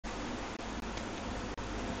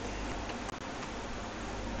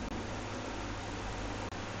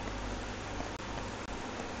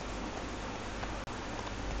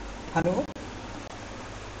Hello?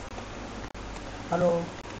 Hello?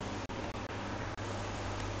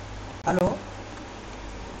 Hello?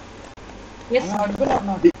 Yes, Am I sir. audible or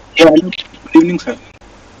not? Yeah, hello. Good evening, sir.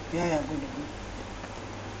 Yeah, good evening.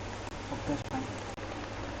 Okay, it's fine.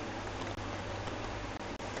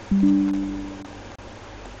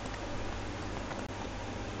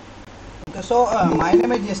 Okay, so my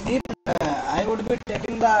name is Jasdeep. I would be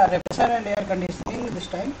taking the refrigeration and air conditioning this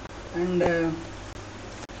time. And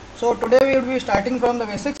so today we will be starting from the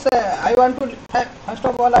basics. I want to, first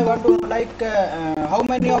of all, I want to know like how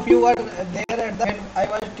many of you were there at the time I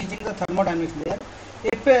was teaching the thermodynamics there.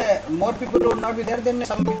 If more people would not be there, then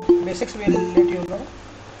some basics will let you know,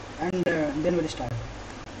 and then we'll start.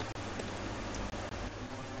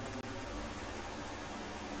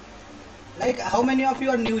 Like how many of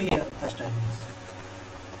you are new here first time?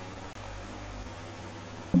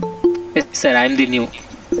 Yes, sir. I'm the new.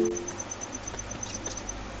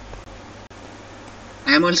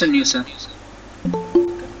 I am also new, sir.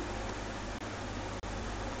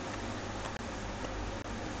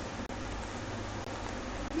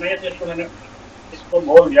 इसको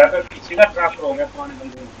बोल दिया अगर किसी का transfer हो गया पुराने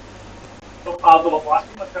बंदे में तो आप बकवास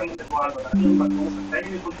भी मत कर मुझसे सवाल बता दो हो सकता है कि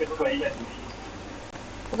बिल्कुल पेपर तो वही ऐसी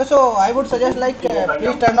Okay, so I would suggest like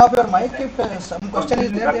please turn off your mic if some question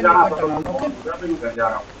is there, then you can turn on. Okay. घर जा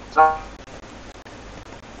रहा हूँ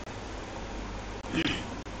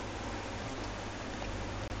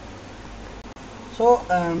So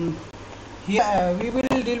here we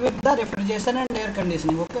will deal with the refrigeration and air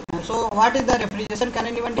conditioning. Okay. So what is the refrigeration? Can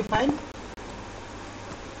anyone define?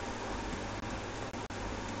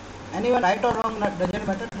 Anyone right or wrong? Doesn't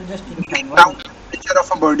matter. Just define. Bringing down temperature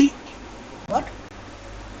of a body. What?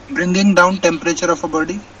 Bringing down temperature of a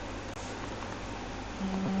body.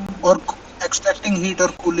 Or extracting heat or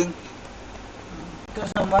cooling. Okay,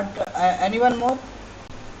 somewhat. Anyone more?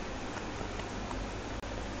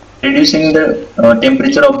 Reducing the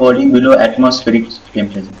temperature of body below atmospheric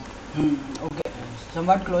temperature. Okay,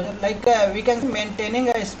 somewhat closer. Like we can maintaining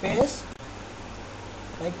a space.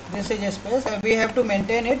 Like this is a space. We have to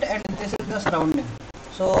maintain it, and this is the surrounding.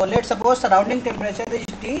 So let's suppose surrounding temperature is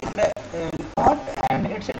T and naught, and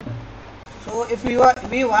it's so if we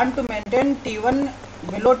want to maintain T1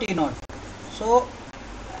 below T naught. So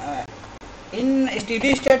in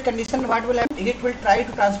steady state condition, what will happen? Heat will try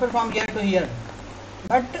to transfer from here to here,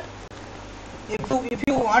 but if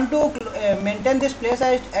you want to maintain this place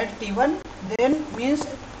at T1, then means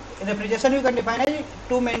refrigeration you can define as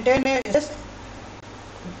to maintain a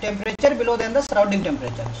temperature below than the surrounding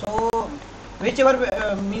temperature. So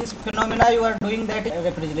whichever means phenomena you are doing, that is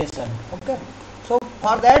refrigeration. Okay. So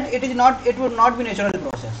for that it would not be natural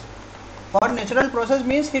process. For natural process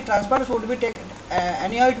means heat transfers would be taken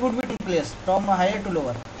anyhow, it would be in place from higher to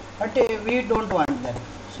lower, but we don't want that.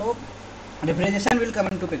 So refrigeration will come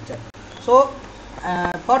into picture. So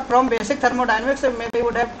from basic thermodynamics, maybe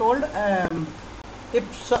would have told if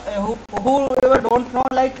whoever don't know,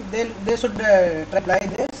 like they should try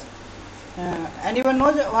this. Anyone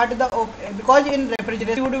knows what is the because in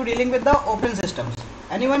refrigeration we would be dealing with the open systems.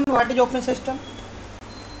 Anyone know what is open system?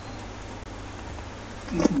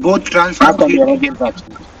 Both transfer of heat.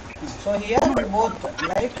 So here both,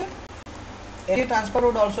 like air transfer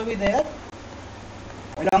would also be there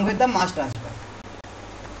along with the mass transfer.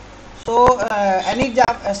 So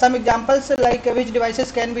some examples like which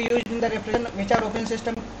devices can be used in the refrigeration which are open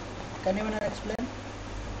system. Can anyone explain?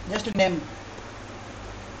 Just name.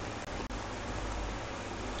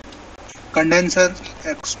 Condenser,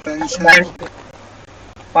 expansion. Okay.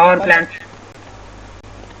 Power plant.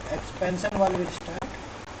 Expansion valve will start.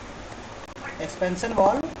 Expansion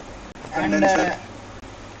valve and Condenser.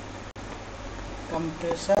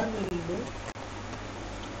 compressor will do.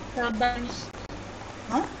 Turbines.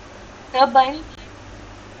 Huh? Turbine.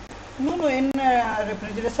 No. In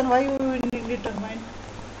refrigeration, why you need turbine?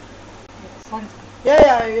 Sorry.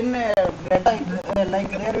 Yeah. In data,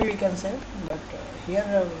 like there we can say, but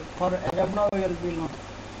here for as of now we will not.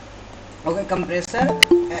 Okay, compressor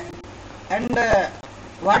and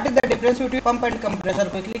what is the difference between pump and compressor?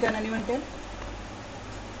 Quickly, can anyone tell?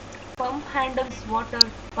 Pump handles water.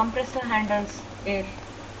 Compressor handles air.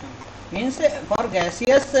 Means for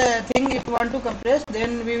gaseous thing, if you want to compress,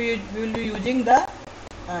 then we will be using the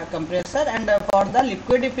compressor, and for the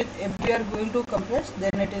liquid, if we are going to compress,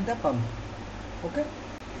 then it is the pump. Okay.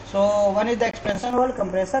 So one is the expansion valve,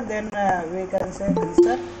 compressor, then we can say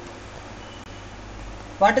condenser.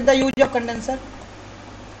 What is the use of condenser?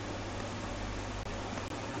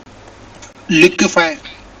 Liquefy.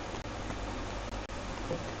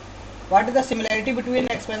 What is the similarity between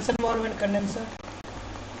expansion valve and condenser?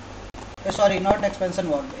 sorry, not expansion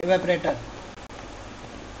valve, evaporator.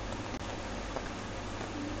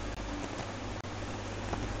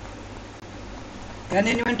 Can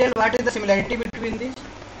anyone tell what is the similarity between these?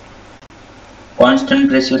 constant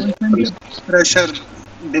pressure. pressure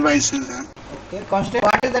devices हैं. Okay, constant.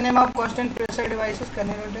 What is the name of constant pressure devices? Can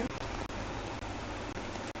anyone tell?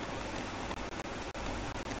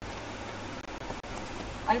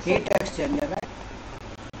 I Heat said exchanger, right?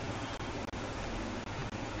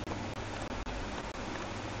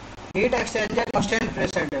 Heat exchanger, constant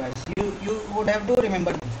pressure device. You would have to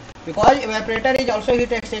remember this, because evaporator is also heat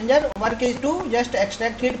exchanger. Work is to just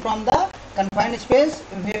extract heat from the confined space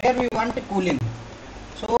where we want cooling.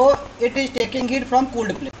 So it is taking heat from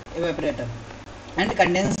cooled place, evaporator. And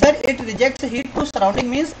condenser, it rejects heat to surrounding,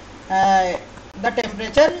 means the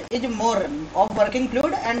temperature is more of working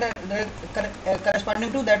fluid and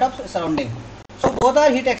corresponding to that of surrounding. So both are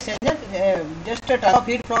heat exchanger, just a transfer of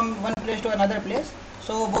heat from one place to another place.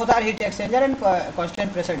 So both are heat exchanger and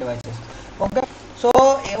constant pressure devices. Okay. So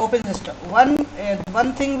open system.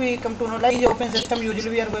 One thing we come to know, like is open system usually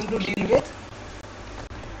we are going to deal with.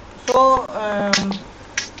 So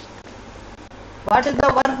what is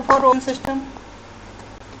the work for open system?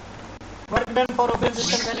 Work done for open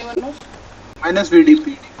system, can anyone knows? Minus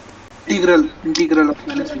VDP. Integral of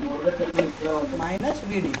minus VDP. Minus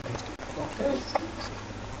VDP. Okay.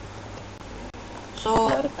 So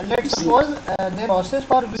let's suppose the process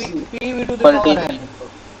for PV to the power n.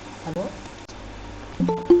 Hello.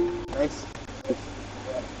 Nice.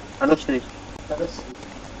 Hello, Shri.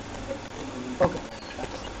 Okay.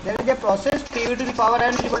 There is a process PV to the power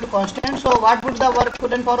n is equal to constant. So what would the work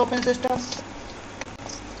done for open system?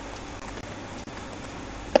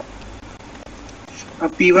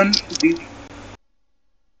 P1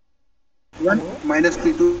 V1 minus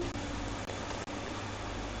P2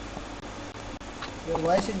 Your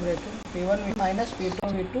voice is breaking. P1 V minus P2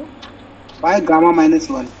 V2. by gamma minus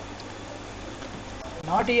 1.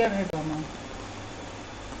 Not here, gamma.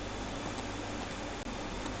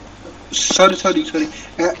 Sorry.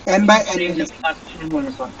 N by N.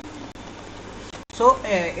 So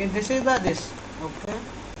this is the this. Okay.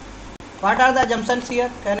 What are the assumptions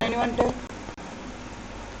here? Can anyone tell?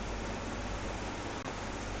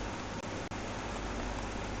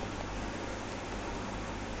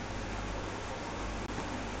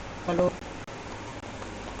 Hello.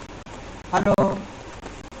 Hello.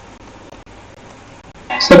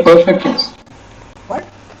 It's a perfect case. What?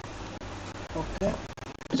 Okay.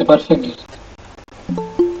 It's a perfect case.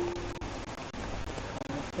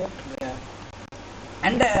 Perfect. Yeah.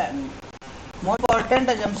 And more important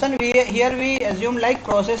assumption, here we assume like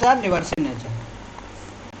process are reverse in nature.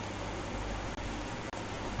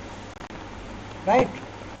 Right?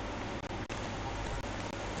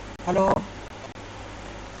 Hello.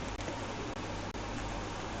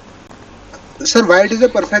 Sir, why it is a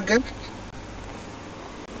perfect game?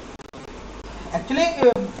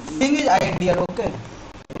 Actually, thing is ideal. Okay.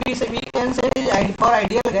 We can say it is for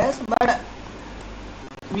ideal gas, but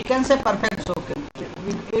we can say perfect. Okay.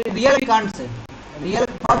 Real we can't say.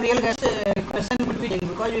 For real gas question would be changed,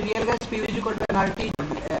 because real gas PV is equal to an RT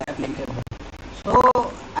applicable.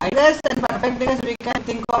 So ideal gas and perfect gas we can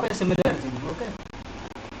think of a similar thing. Okay.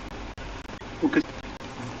 Okay.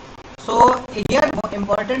 So here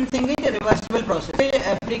important thing is reversible process. It is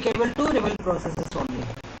applicable to reversible processes only.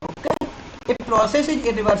 Okay. If process is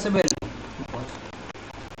irreversible,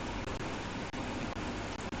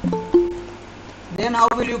 then how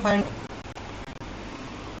will you find?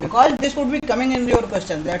 Because this would be coming in your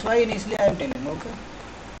question. That's why initially I am telling. Okay.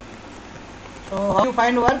 So how you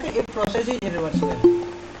find work if process is irreversible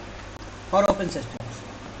for open systems?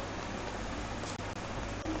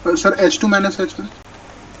 Sir, H2 minus H1.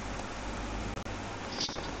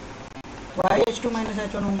 Why H2 minus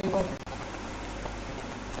H1 only work?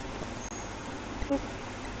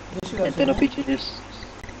 This you are saying, right?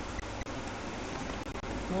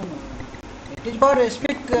 No. It is for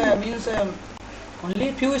specific means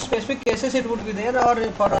only few specific cases it would be there, or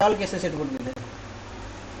for all cases it would be there.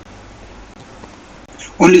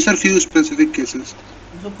 Only, sir, few specific cases.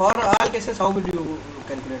 So for all cases, how would you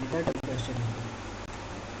calculate that? Question.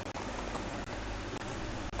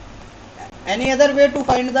 Any other way to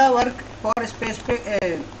find the work for specific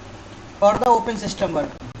for the open system work?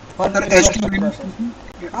 For Sir, H2 minus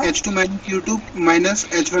H2 minus U2 minus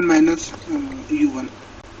H1 minus U1.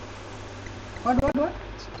 What?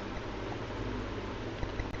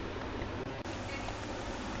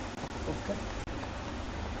 Okay.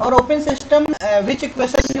 For open system, which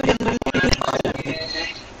equation you generally use?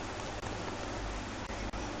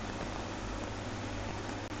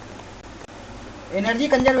 In energy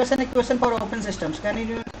conservation equation for open systems. Can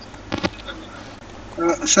you?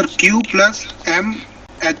 Sir, Q plus M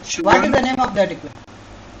H1. What is the name of that equation?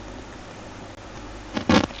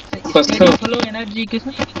 Steady flow energy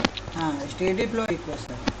equation. Steady flow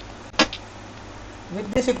equation.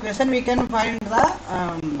 With this equation, we can find the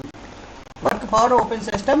work for open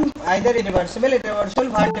system, either irreversible,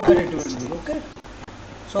 whatever it will be. Okay.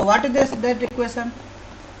 So what is that equation?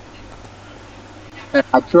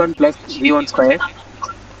 H1 plus V1 square,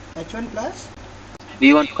 H1 plus.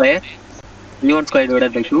 V1 square, V1 square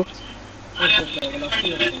divided by 2 Okay. Velocity.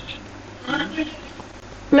 You are saying.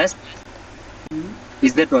 plus Hmm.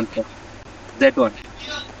 Z1 sir. Z1.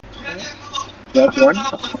 Okay. Z1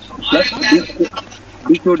 plus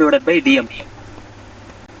dq divided by dm.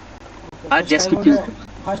 Or just Q.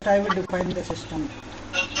 First I would define the system.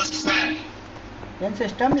 Then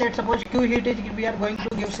system, let's suppose Q heat is we are going to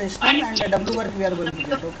give system and W work we are going to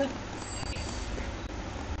get. Okay.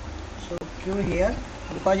 So Q here,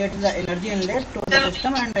 because it is the energy inlet to the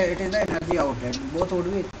system and it is the energy outlet. Both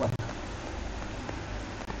would be equal.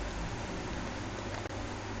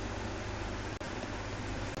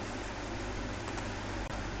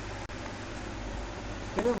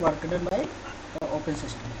 Okay, work done by the open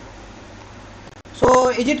system. So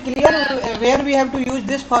is it clear where we have to use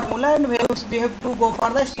this formula and where we have to go for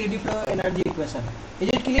the steady flow energy equation? Is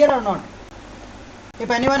it clear or not?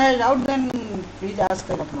 If anyone has doubt, then please ask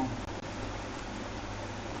right now.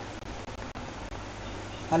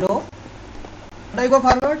 Hello? Should I go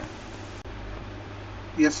forward?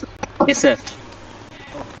 Yes, sir. Yes sir.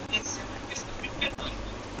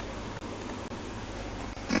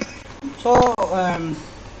 So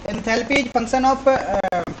enthalpy is function of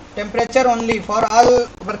temperature only for all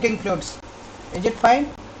working fluids. Is it fine?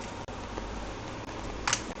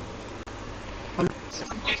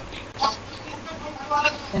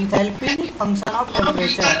 Enthalpy function of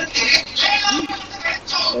temperature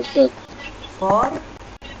Yes sir. for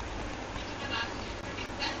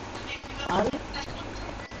all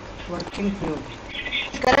working fluid.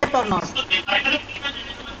 Correct or not?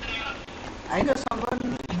 I know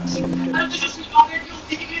someone.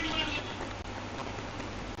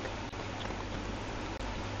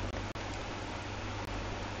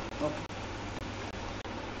 Okay.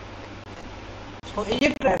 So is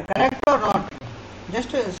it correct or not?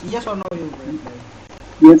 Just yes or no you reply.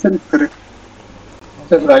 Yes, sir, it's correct.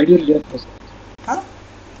 Sir, for ideal gas. Huh?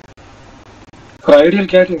 For ideal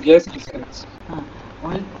gas it is correct.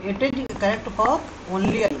 It is correct for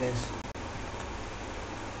only ideal gas.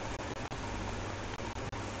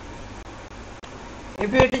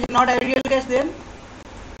 If it is not ideal gas, then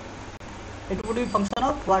it would be function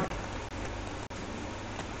of what?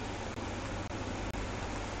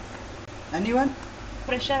 Anyone?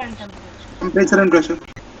 Pressure and temperature. Temperature and pressure.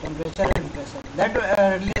 Temperature and pressure. That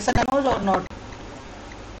relation knows or not?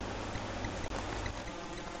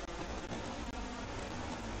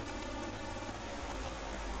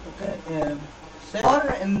 Okay. Say for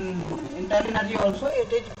internal energy also,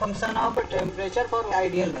 it is function of temperature for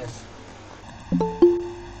ideal gas.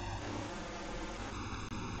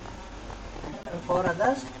 For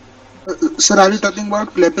others, Sir, are you talking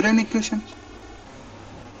about Clapeyron equation?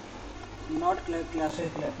 not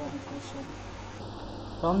classic Clapeyron equation.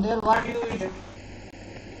 From there, what you will get?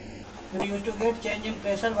 You used to get change in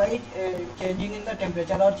pressure by changing in the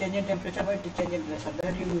temperature, or change in temperature by change in pressure.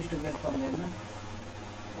 That you used to get from there, no?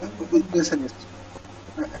 Yes, sir, yes.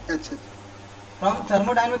 H. From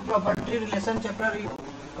thermodynamic property relation chapter, you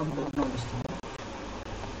come to know this thing.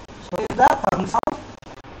 So, is the function of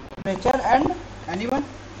temperature and anyone?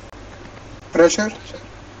 Pressure.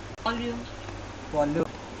 Volume. Volume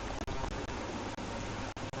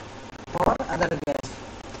for other gas.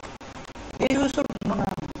 You should know.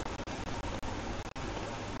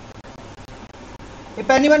 If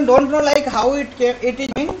anyone don't know like how it is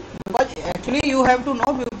doing, because actually you have to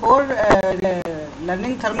know before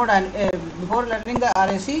learning before learning the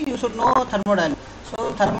RAC, you should know thermodynamics.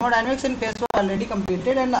 So thermodynamics in phase 1 already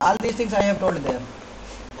completed, and all these things I have told there.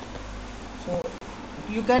 So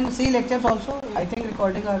you can see lectures also. I think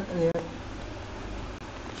recording are there.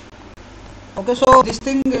 Okay, so this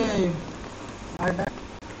thing are done.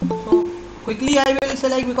 So quickly I will say,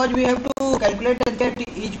 like, because we have to calculate and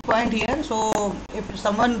get each point here. So if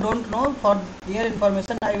someone don't know, for their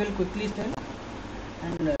information I will quickly tell.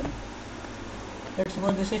 And let's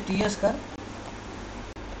suppose this is TS curve.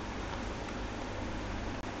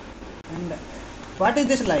 And what is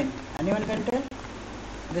this line? Anyone can tell?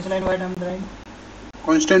 This line what I am drawing?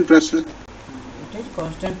 Constant pressure. It is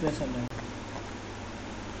constant pressure line.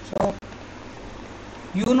 So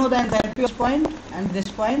you know the enthalpy of this point and this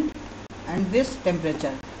point, and this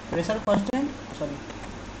temperature, pressure constant, sorry,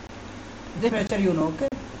 this pressure you know, okay.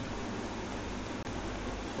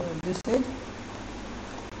 So this is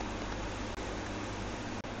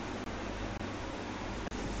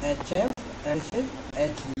HF and this is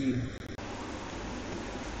HG.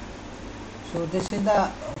 So this is the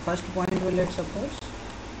first point, well, let's suppose,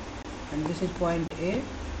 and this is point A,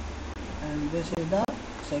 and this is the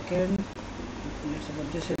second, let's suppose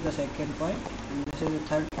this is the second point, and this is the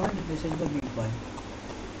third point, this is the B point.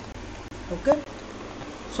 Okay.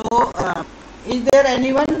 So is there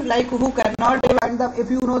anyone like who cannot find the,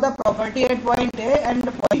 if you know the property at point A and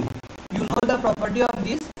point B, you know the property of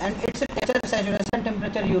this, and its temperature, saturation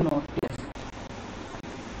temperature you know. Yes.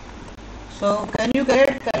 So can you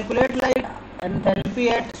calculate like enthalpy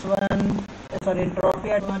at S1, sorry, entropy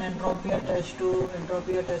at 1, entropy at S2,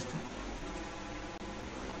 entropy at S3.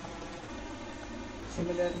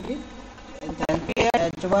 Similarly, enthalpy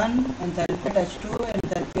at H1, enthalpy at H2,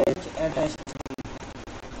 enthalpy at S3.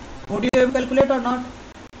 Would you ever calculate or not?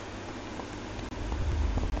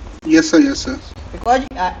 Yes, sir. Yes, sir. Because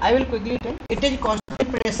I will quickly tell. It is constant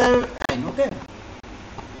pressure line. Okay.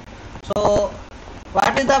 So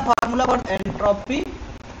what is the formula for entropy?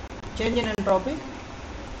 Change in entropy.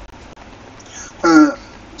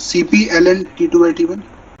 Cp ln T2 by T1.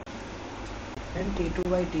 And T2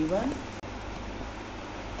 by T1.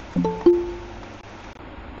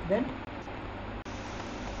 Then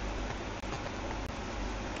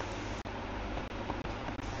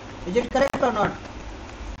is it correct or not?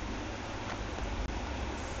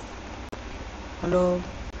 Hello.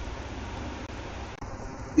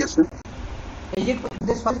 Yes, sir. Is it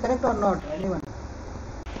this one correct or not? Anyone?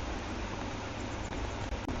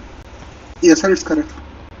 Yes, sir. It's correct.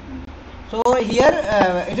 So here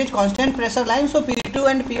it is constant pressure line. So P2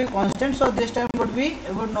 and P constant. So this term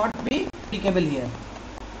would not be applicable here.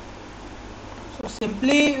 So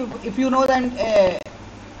simply, if you know the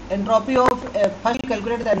entropy of first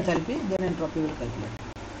calculate the enthalpy, then entropy will calculate.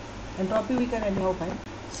 Entropy we can anyhow find.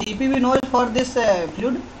 Cp we know for this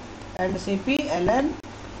fluid, and Cp ln,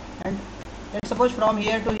 and let's suppose from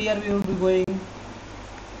here to here we would be going.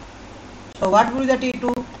 So what will be the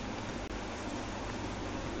T2?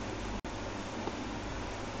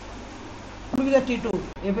 What will be the T2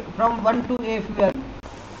 if from 1 to A if we are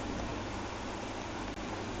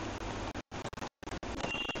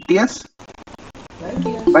Ts right?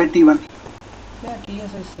 Yes. by T1. Yeah,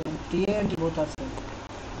 TS is same. TA and T both are same.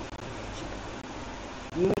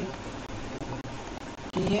 We will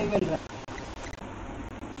TA will write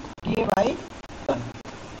TA by 1.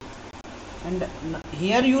 And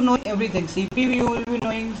here you know everything. CP you will be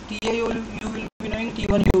knowing, TA you will be knowing,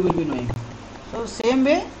 T1 you will be knowing. So same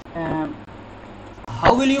way,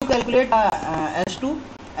 how will you calculate S2?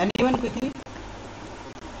 Anyone quickly?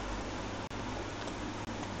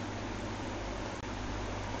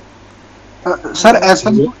 Sir, as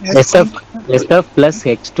well. SF plus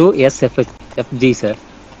X2 SFG, sir.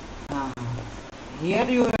 Here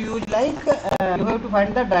you use like you have to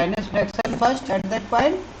find the dryness fraction first at that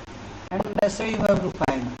point, and so you have to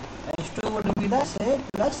find S2 would be the say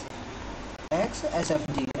plus X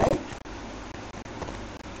SFG, right?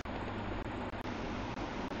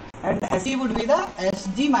 And SE would be the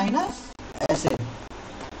SG minus SA.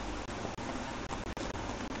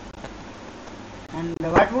 And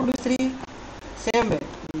what would be 3? Same way,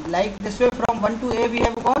 like this way from 1 to A we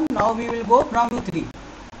have gone, now we will go from 2 to 3.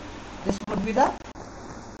 This would be the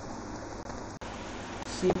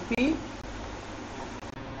Cp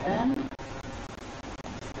and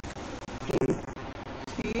T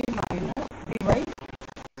C minus D by.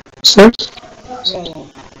 Sir, Yeah.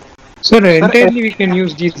 sir, entirely we can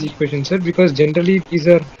use these equations, sir, because generally these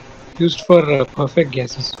are used for perfect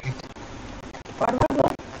gases. What?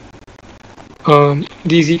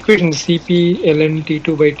 These equations Cp ln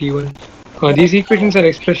T2 by T1. These equations are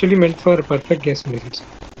especially meant for perfect gas results.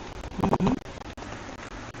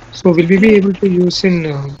 So will we be able to use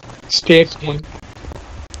in state 1?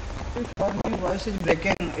 For my voice is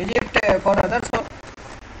breaking. Is it for others? Or?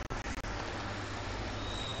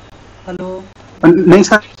 Hello. No,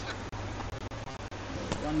 sir.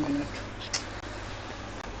 1 minute.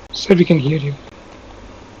 Sir, we can hear you.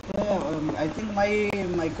 Yeah, I think my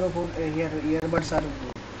microphone here earbuds are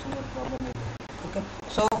somewhat problem. Okay.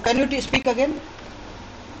 So can you speak again?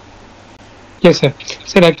 Yes, sir.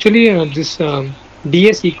 Sir, actually, this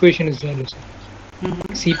DS equation is there, sir.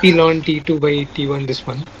 Cp ln T2 by T1, this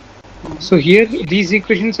one. So here, these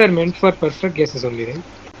equations are meant for perfect gases only, right?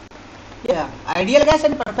 Yeah, ideal gas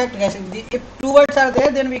and perfect gas. If two words are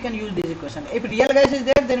there, then we can use this equation. If real gas is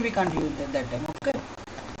there, then we can't use that time. Okay.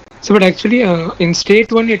 So, but actually, in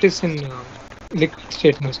state 1, it is in liquid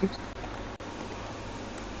state, no, sir?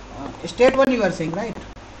 State 1 you are saying, right?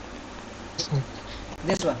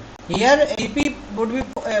 This one. Here CP would be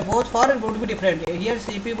both for would be different. Here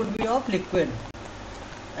CP would be of liquid,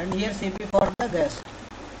 and here CP for the gas.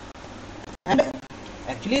 And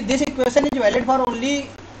actually, this equation is valid for only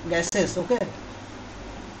gases, okay?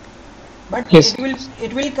 But Yes.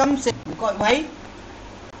 it will come same. Because why?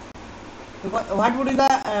 Because what would be the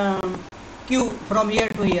Q from here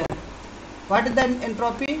to here? What is the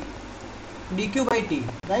entropy? dQ by T,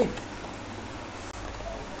 right?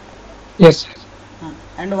 Yes.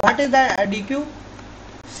 And what is the dQ?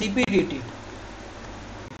 Cp dt,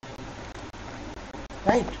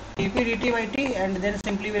 right? dP dt by T, and then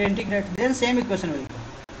simply we integrate, then same equation will come.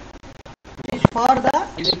 This is for the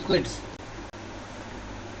liquids.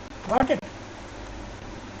 Got it?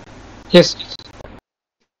 Yes.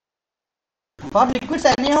 For liquids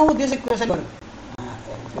anyhow this equation work.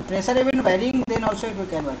 If pressure even varying, then also it will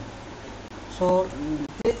can work. So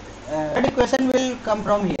that equation will come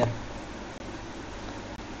from here.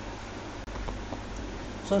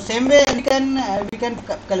 So same way we can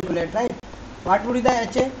calculate, right? What would be the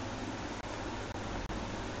HA?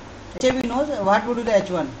 HA we know. What would be the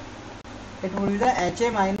H1? It would be the HA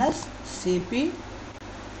minus Cp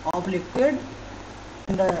of liquid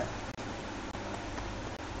and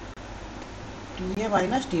TA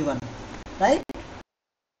minus T1, right?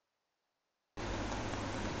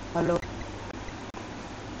 Hello.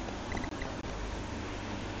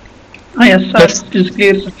 Yes, sir. It is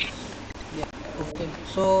clear, sir. Yeah. Okay.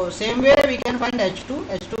 So same way we can find H2.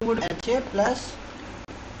 H2 would be HA plus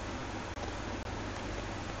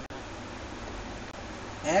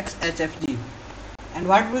X HFG. And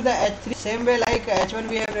what would be the H3? Same way like H1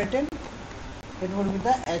 we have written. It would be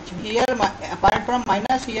the HB. Here apart from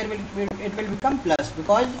minus, here it will become plus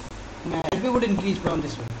because HB would increase from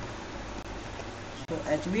this way. So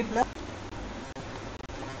HB plus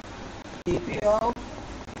Cp of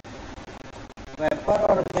vapor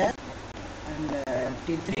or gas and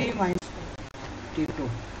T3 minus T2.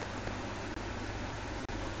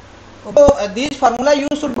 So these formula you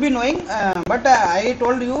should be knowing, but I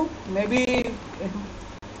told you maybe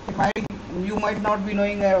you might not be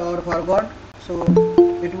knowing or forgot, so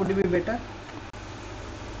it would be better.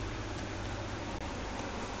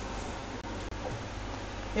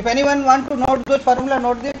 If anyone want to note those formula,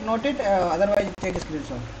 note it. Otherwise, take a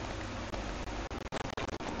screenshot.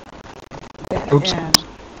 Oops.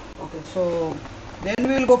 Okay, so then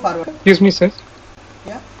we will go forward. Excuse me, sir.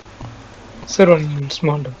 Yeah. Sir, one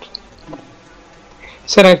small doubt.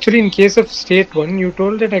 Sir, actually, in case of state 1, you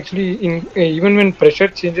told that actually in even when pressure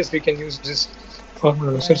changes, we can use this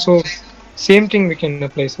formula, sir. So same thing we can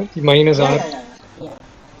apply, sir. Minus R. Yeah.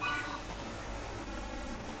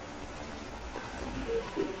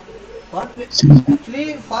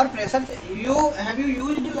 Actually, for pressure, have you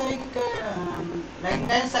used like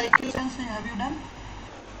Rankine cycle? Have you done?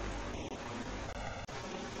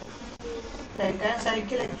 Rankine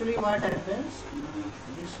cycle, actually what happens?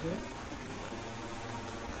 This way.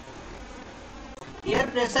 Here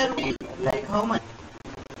pressure will like how much?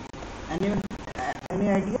 Any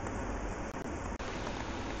idea?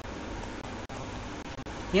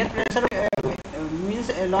 Here pressure means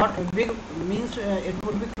a lot big, means it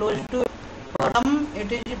would be close to bottom.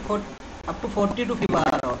 It is up to 40 to 50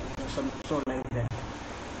 bar or so like that.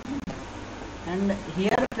 And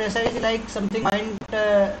here pressure is like something point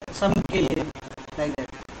some K like that.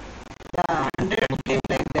 Yeah, 100 K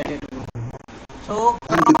like that it will be. So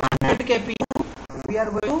from 100 kPu we are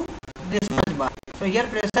going to this much bar. So here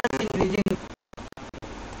pressure is increasing.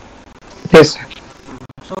 Yes, sir.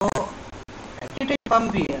 So it is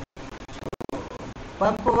pump here. So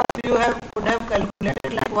pump what you could have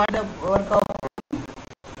calculated like what the work of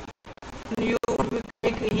you would be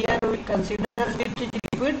like here we consider it is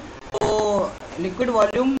liquid. So liquid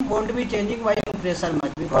volume won't be changing by pressure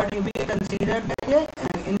much because it will be considered as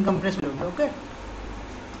incompressible. Okay.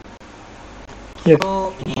 Yes.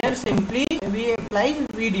 So here simply we apply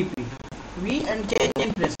VdP, V and change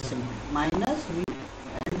in pressure simply minus V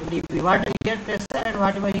and dP. What here pressure and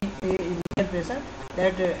what by here pressure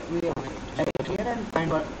that we write here and find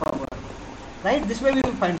what power. Right? This way we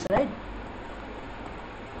will find, right?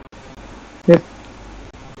 Yes.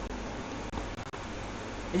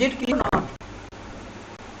 Is it clear or not?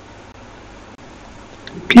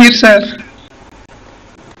 Clear, sir.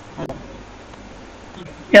 Hello.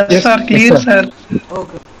 Yes, sir. Clear, Yes, sir. sir.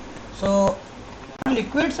 Okay. So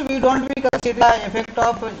liquids we don't we consider the effect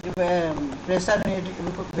of pressure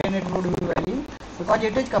when it would be varying because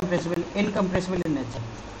it is incompressible in nature.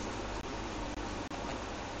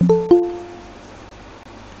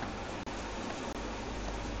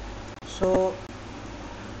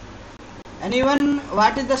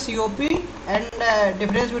 what is the COP and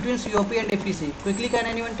difference between COP and efficiency? Quickly, can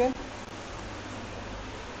anyone tell?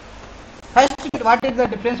 First, what is the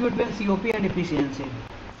difference between COP and efficiency?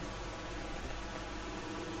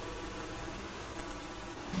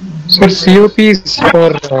 So COP is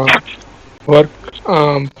for work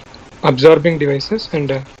absorbing devices,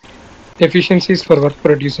 and efficiency is for work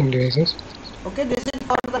producing devices. Okay, this is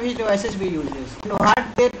for the which devices we use this. And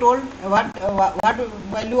what they told, what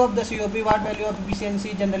value of the COP, what value of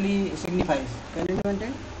efficiency generally signifies? Can anyone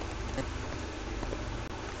tell?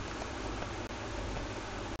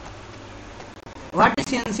 What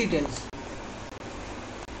efficiency tells?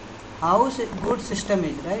 How good system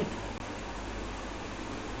is, right?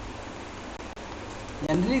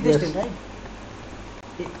 Generally this Yes. is right.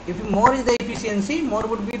 If more is the efficiency, more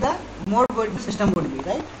would be the more good system would be,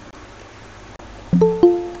 right?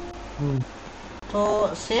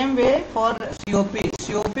 So same way for COP.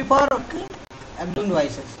 COP for absorbing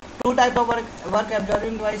devices. Two types of work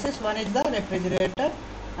absorbing devices. One is the refrigerator,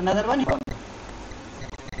 another one pump.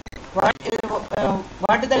 What is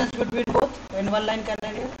the difference between both? In one line, can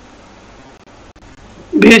I hear?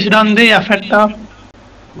 Based on the effect of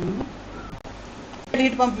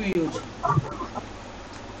Heat pump we use.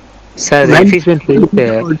 Sir, the When efficiency is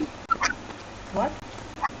there. What?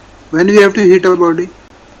 when we have to heat our body?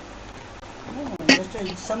 No,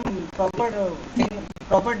 just some proper thing,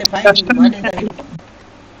 proper define Just a what is the minute. heat pump.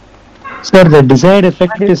 Sir, the desired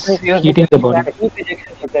effect is heating the body.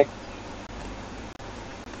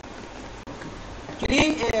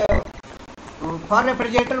 Actually, for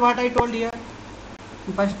refrigerator, what I told here,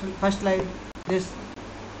 first slide, this,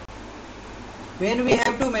 when we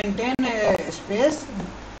have to maintain a space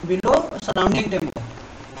below surrounding temperature,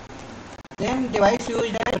 then device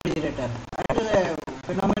used as refrigerator. That is a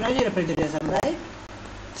phenomena is refrigeration, right?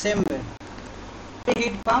 Same way.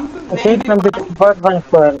 Heat pump, when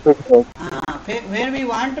we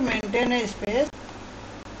want to maintain a space,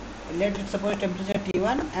 let it suppose temperature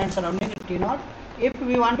T1 and surrounding T0. If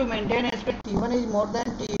we want to maintain a space T1 is more than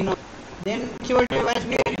T0, then whichever device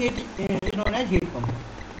we are using it is known as heat pump.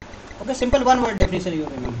 Okay, simple one word definition you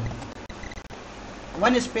remember.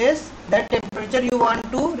 One space, that temperature you want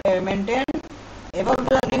to maintain above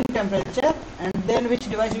the surrounding temperature, and then which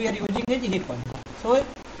device we are using is heat pump. So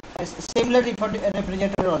similarly for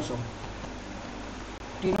refrigerator also,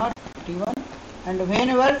 T0, T1, and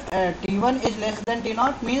whenever T1 is less than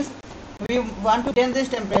T0 means we want to change this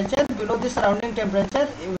temperature below the surrounding temperature.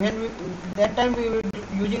 When that time we will be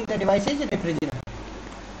using the device is refrigerator.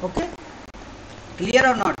 Okay, clear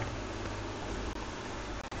or not?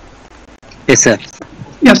 Yes, sir.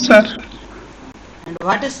 Yes, sir. And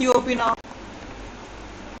what is COP now?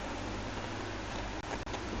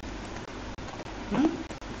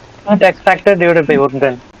 Not X factor divided by work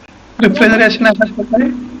done. Refrigeration affected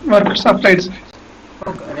by work supplies.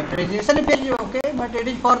 Okay, refrigeration is okay, but it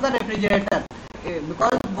is for the refrigerator.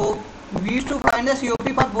 Because we used to find a COP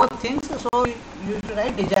for both things, so we used to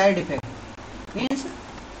write desired effect. Means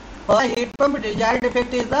for heat pump, desired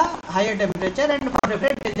effect is the higher temperature, and for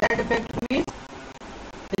refrigerator, desired effect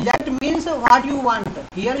means what you want.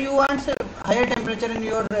 Here you want higher temperature in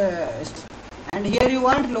your and here you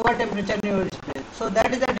want lower temperature in your space. So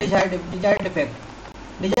that is the desired effect.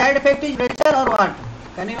 Desired effect is pressure or what?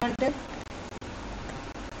 Can you tell?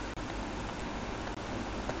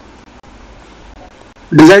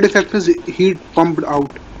 Desired effect is heat pumped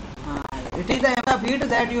out. It is the amount of heat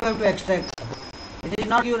that you have to extract. It is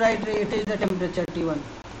not you write, it is the temperature T1.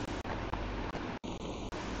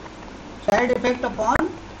 Side effect upon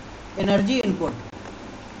energy input.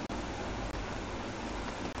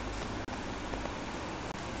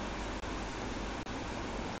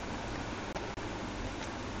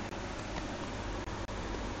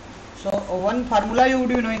 So one formula you would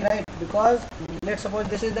be knowing, right? Because let's suppose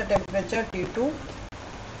this is the temperature T2.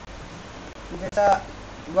 This is a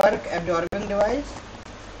work absorbing device.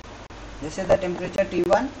 This is the temperature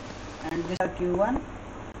T1, and this is Q1,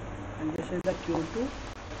 and this is the Q2.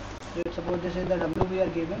 Let's suppose this is the W we are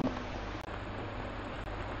giving.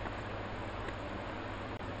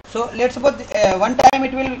 So let's suppose one time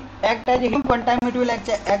it will act as a heat, one time it will act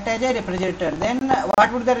as a refrigerator. Then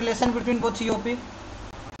what would the relation between both COP?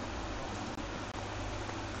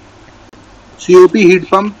 COP heat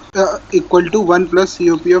pump equal to 1 plus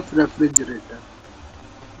COP of refrigerator.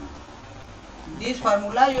 This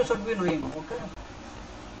formula you should be knowing. Okay.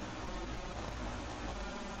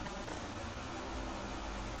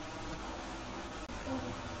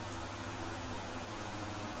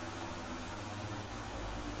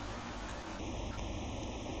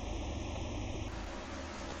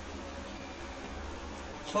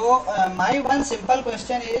 So my one simple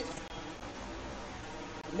question is,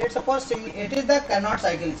 let's suppose it is the Carnot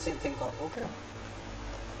cycle, think of, okay.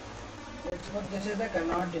 Let's suppose this is the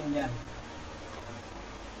Carnot engine.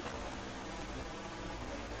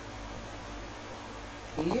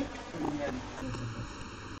 Heat engine.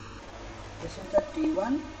 This is the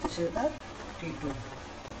T1, this is the T2.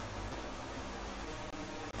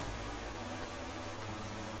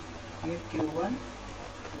 Heat Q1.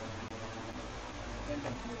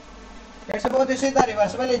 Let's suppose this is the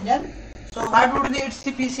reversible engine. So what would be its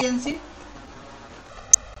efficiency?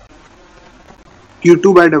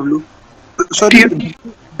 Q2 by W. Sorry, W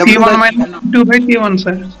T1 by minus T2 by T1,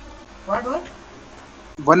 sir. What?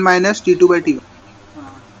 1 minus T2 by T1.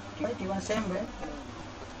 T1 same way.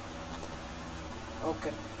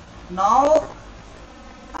 Okay. Now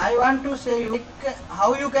I want to say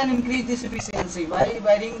how you can increase this efficiency by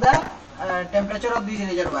varying the temperature of this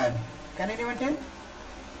reservoir. Can anyone tell?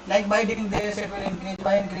 Like by decreasing this it will increase,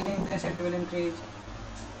 by increasing this it will increase.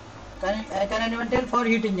 Can anyone tell for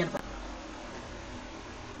heat engine?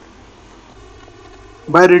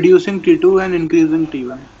 By reducing T2 and increasing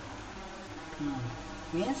T1.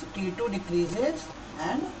 Means T2 decreases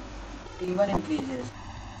and T1 increases.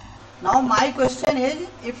 Now my question is,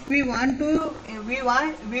 if we will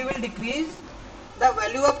decrease the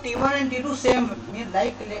value of T1 and T2 same, means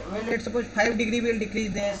like, well, let's suppose 5 degree will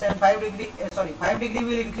decrease this and 5 degree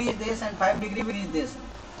will increase this and 5 degree will increase this.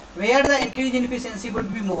 Where the increase in efficiency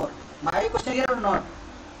would be more? My question here or not?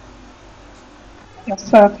 Yes,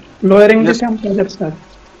 sir. Lowering the temperature, sir.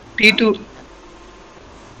 T2.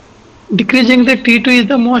 Decreasing the T2 is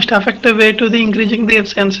the most effective way to the increasing the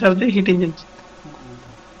efficiency of the heat engines.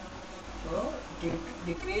 So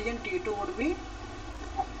decrease in T2 would be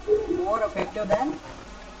more effective than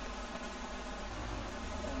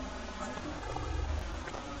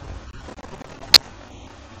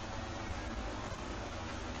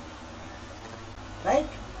right?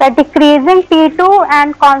 The decreasing T2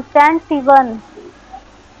 and constant T1.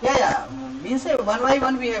 Yeah. Means 1 by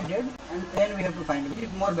 1 we have did, and then we have to find which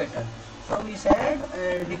is more better. So we said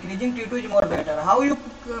decreasing T2 is more better. How you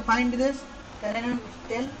find this? Can anyone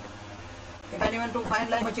tell? If anyone to find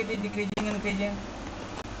like much it is decreasing and increasing.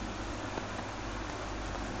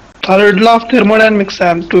 Third law of thermodynamics,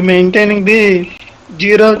 sir, to maintaining the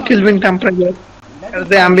 0 Kelvin temperature as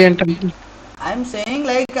the ambient temperature. I am saying,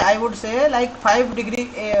 like, I would say like 5 degree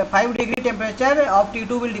temperature of T2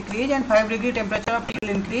 will decrease and 5 degree temperature of T will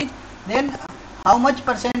increase. Then how much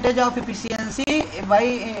percentage of efficiency by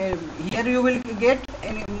here you will get,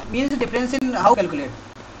 means difference in how calculate,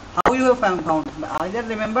 how you have found, either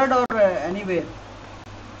remembered or anywhere,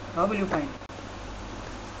 how will you find?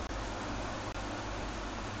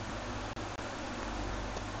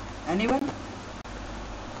 Anyone?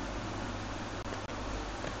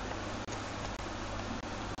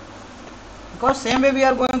 Because same way we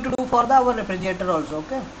are going to do for the our refrigerator also,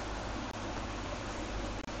 okay?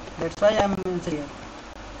 That's why I am saying here.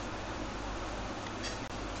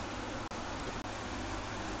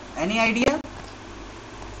 Any idea?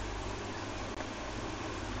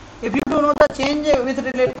 If you don't know the change with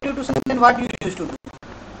relative to something, what you used to do?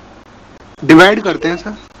 Divide करते हैं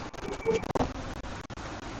sir.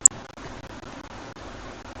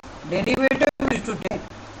 Derivative we used to take.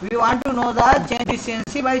 We want to know the change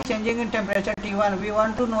efficiency by changing in temperature T1. We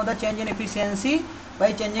want to know the change in efficiency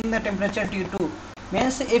by changing the temperature T2.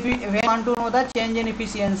 Means if we want to know the change in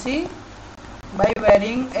efficiency by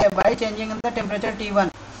varying by changing in the temperature T1,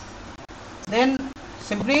 then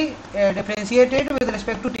simply differentiate it with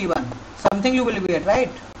respect to T1. Something you will get, right?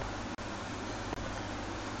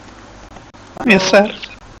 Yes, sir.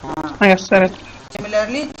 Yes, sir.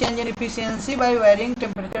 Similarly, change in efficiency by varying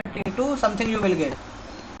temperature T2, something you will get,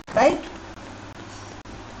 right?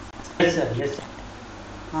 Yes, sir. Yes, sir.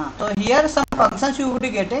 So here some functions you would be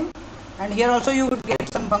getting, and here also you would get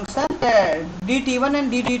some function dt1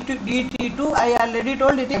 and dt2. I already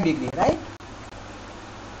told it is degree, right?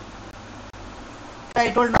 I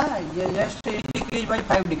told just decrease by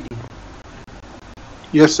 5 degree.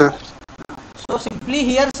 Yes sir. So simply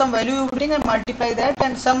here some value you bring and multiply that,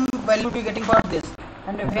 and some value you be getting for this,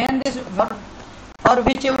 and when this for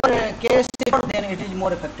whichever case then it is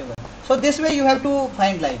more effective. So this way you have to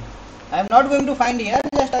find, like, I am not going to find here,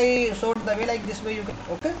 just I showed the way, like this way you can,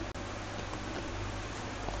 okay?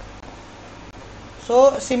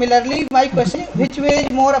 So similarly my question, which way is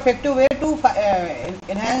more effective way to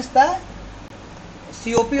enhance the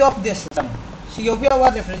COP of this system, COP of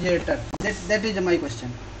our refrigerator? That is my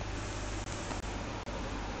question.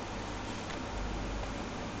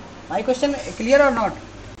 My question clear or not?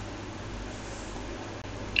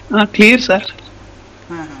 Clear, sir.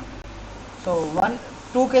 So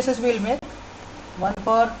two cases we will make, one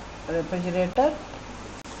for refrigerator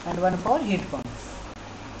and one for heat pump.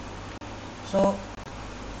 So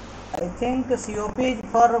I think COP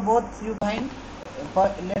for both you find,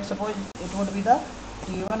 let's suppose it would be the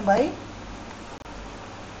T1 by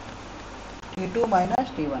T2 minus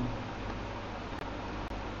T1,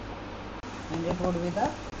 and it would be the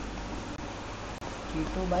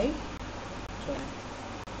T2 by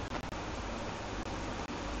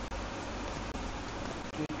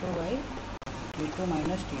T2 by T2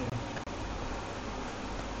 minus T1.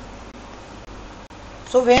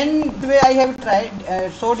 So when the way I have tried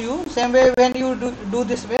showed you, same way when you do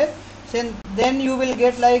this way, then you will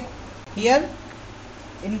get like here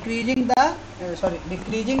decreasing the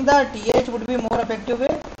TH would be more effective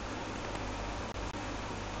way.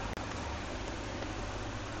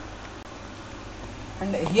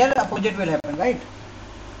 And here opposite will happen, right?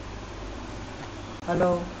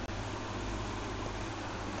 Hello.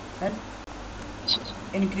 And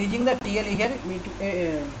increasing the TL here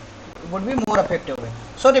would be more effective way.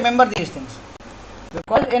 So remember these things,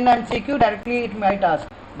 because in MCQ directly it might ask.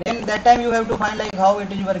 Then that time you have to find like how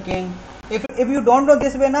it is working. If you don't know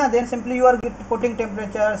this way na, then simply you are putting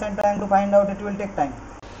temperatures and trying to find out, it will take time.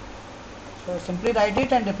 So simply write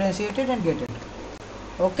it and differentiate it and get it.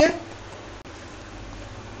 Okay?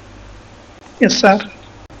 Yes, sir.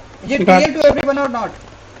 Is it clear to everyone or not?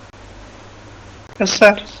 Yes,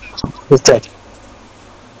 sir. Yes, sir.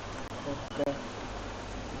 Okay.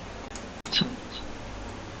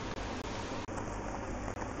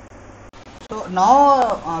 So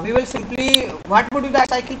now we will simply, what would be the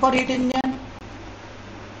cycle for heat engine?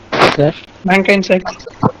 Sir. Mankind cycle.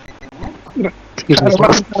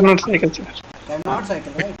 Carnot cycle, sir. Carnot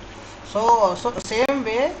cycle, right? So same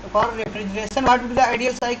way for refrigeration, what would be the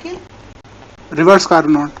ideal cycle? Reverse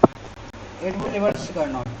Carnot. It will reverse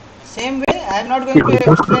Carnot. Same way, I am not going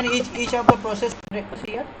to explain each of the process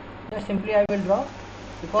here. Just simply I will draw,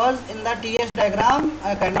 because in the TS diagram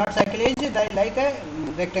a Carnot cycle is like a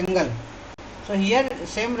rectangle. So here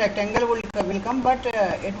same rectangle will come, but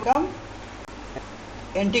it will come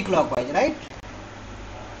anti-clockwise, right?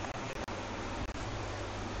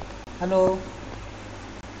 Hello.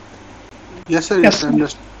 Yes, sir. Yes, sir.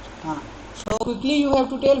 So quickly you have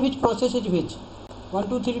to tell which process is which. 1,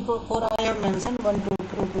 2, 3, 4 I have mentioned. 1, 2,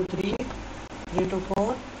 2, 3, 3 to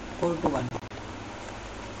 4, 4 to 1.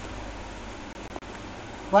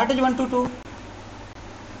 What is 1 to 2?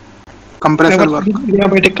 Compressor work.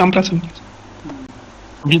 Diabatic compression.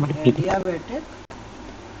 Diabatic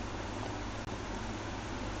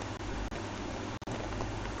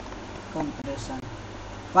compression.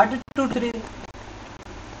 What is 2, 3?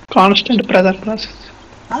 Constant pressure process.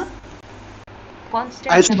 Huh?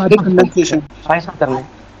 Constant. Isobaric condensation. Isothermal.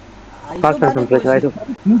 Constant temperature.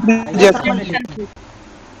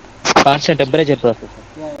 Constant temperature process.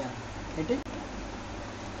 Yeah. It is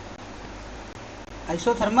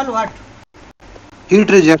isothermal what? Heat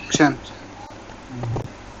rejection.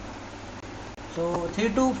 So 3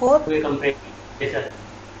 to 4.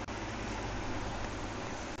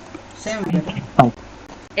 Same way.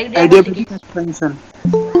 Adiabatic expansion.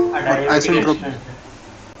 Isentropy.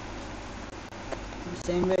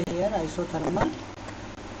 Same way here, isothermal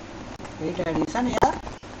heat addition.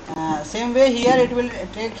 Yeah. Same way here, it will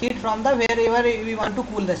take heat from the wherever we want to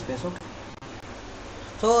cool the space. Okay.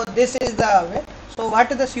 So this is the way. So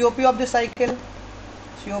what is the COP of this cycle?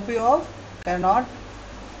 COP of Carnot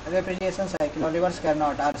refrigeration cycle, or reverse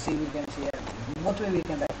Carnot, RC we can see here. Both way we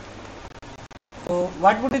can write. So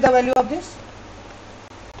what would be the value of this?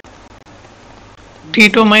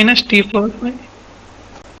 T2 minus T4. 1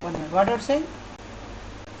 minute. What are you saying?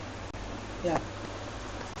 Yeah.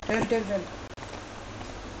 Tell.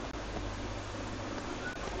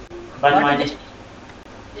 1 minus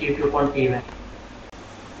T2 upon T1.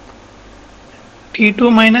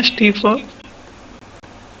 T2 minus T4.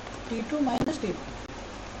 T2 minus T4.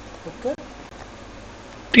 Okay.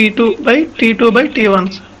 T2 by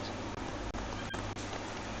T1.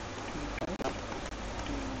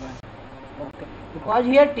 Okay. Because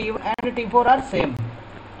here T1 and T4 are same.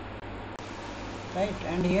 Right.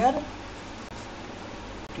 And here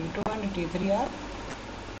T2 and T3 are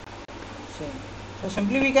same. So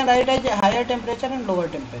simply we can write as a higher temperature and lower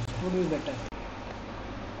temperature. Would be better.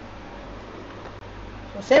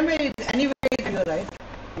 So same way, any way you write,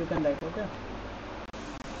 you can write. Okay.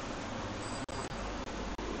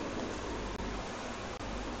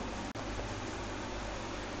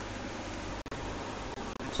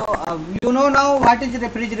 So you know now what is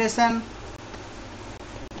refrigeration?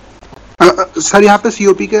 Sir यहाँ पे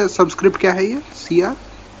COP के subscript क्या है ये? CR?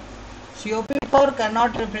 COP for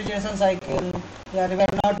cannot refrigeration cycle. Yeah,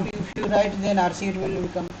 cannot be, if you write then RC it will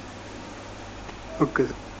become. Okay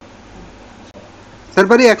sir,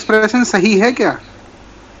 पर ये expression सही है क्या?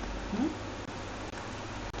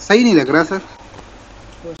 सही नहीं लग रहा sir.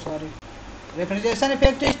 Oh sorry. Refrigeration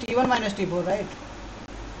effect is T1 minus T4, right?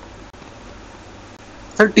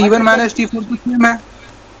 Sir T1 minus T4 तो सेम है.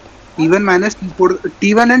 T1 minus T4,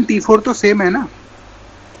 T1 and T4 तो सेम है ना.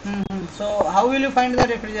 So how will you find the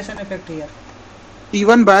refrigeration effect here?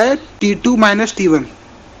 T1 by T2 minus T1.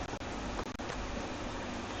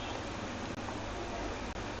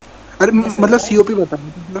 अरे मतलब COP बता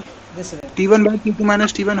मतलब T1 by T2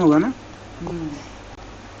 minus T1 होगा ना.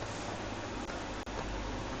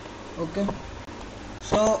 Okay.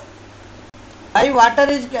 So why water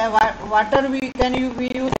we can we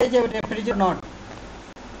use as a refrigerator not?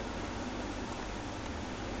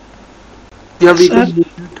 Yeah, we Sir,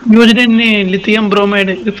 could used in lithium bromide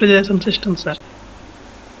refrigeration system, sir.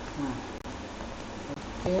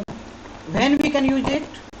 Okay. When we can use it?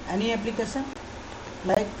 Any application?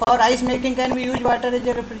 Like for ice making, can we use water as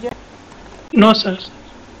a refrigerator? No, sir.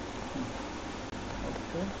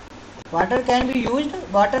 Okay. Water can be used.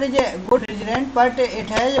 Water is a good refrigerant, but it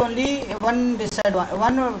has only one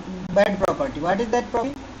bad property. What is that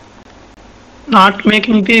property? Not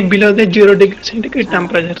making the below the 0 degree centigrade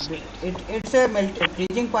temperature. It's a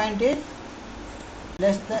freezing point is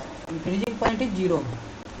less than freezing point is 0.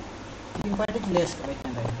 Freezing point is less, I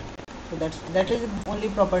can write. So that is only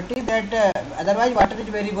property that otherwise water is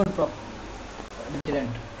very good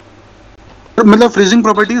refrigerant. मतलब freezing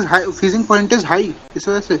property is high, freezing point is high, इस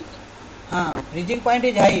वजह से. Freezing point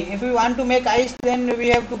is high. If we want to make ice, then we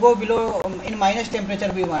have to go below in minus temperature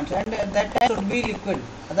we want, and that time should be liquid.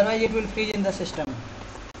 Otherwise, it will freeze in the system.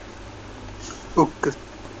 Okay.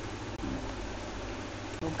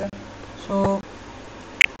 Okay. So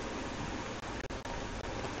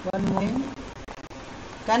one more thing.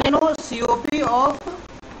 Can you know COP of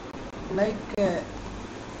like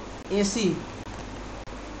AC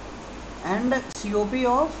and COP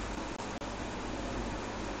of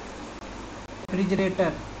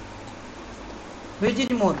refrigerator, which is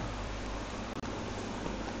more?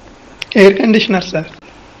 Air conditioner, sir.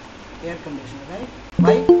 Air conditioner, right?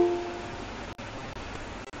 Why?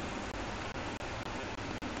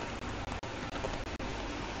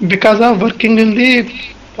 Because of working in the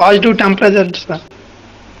positive temperature, sir.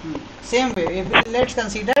 Same way, let's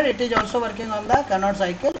consider it is also working on the Carnot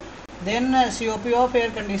cycle, then COP of air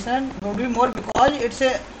conditioner would be more because its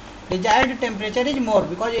a desired temperature is more,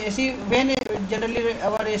 because AC, when generally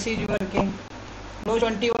our AC is working close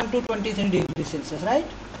 21 to 23 degrees Celsius, right?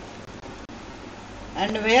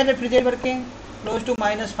 And where refrigerator working close to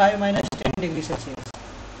 -5, -10 degrees Celsius,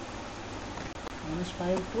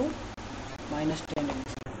 -5 to -10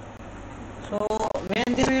 degrees. So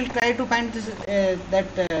when this we will try to find this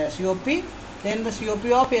COP, then the COP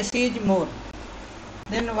of AC is more.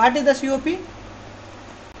 Then what is the COP?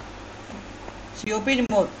 COP is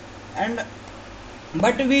more, and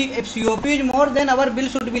but if COP is more, then our bill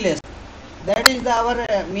should be less. That is our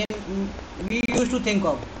main we used to think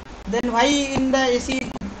of. Then why in the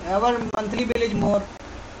AC our monthly bill is more?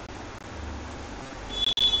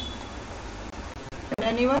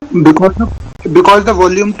 Anyone? Because the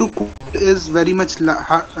volume to cool is very much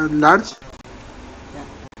large.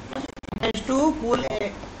 It has to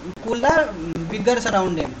cool the bigger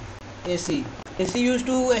surrounding. AC used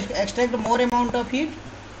to extract more amount of heat,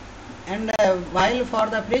 and while for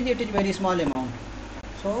the fridge it is very small amount.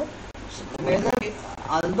 So whether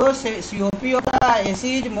although COP of the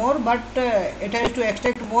AC is more, but it has to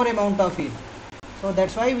extract more amount of heat. So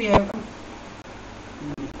that's why we have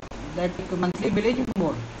that monthly bill is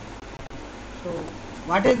more. So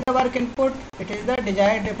what is the work input? It is the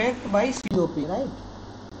desired effect by COP, right?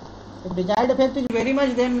 If desired effect is very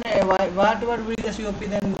much, then what will be the COP?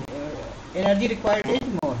 Then energy required is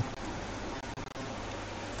more.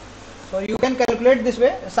 So you can calculate this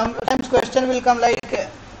way. Sometimes question will come like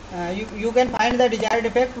you can find the desired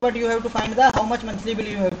effect, but you have to find the how much monthly bill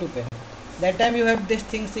you have to pay. That time you have these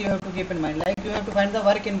things you have to keep in mind. Like you have to find the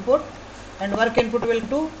work input, and work input will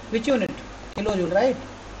to which unit? Kilojoule, right?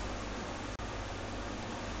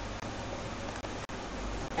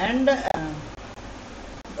 And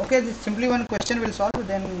okay, this simply one question will solve,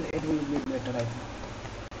 then it will be better, I think.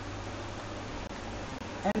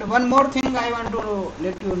 And one more thing I want to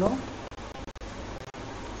let you know.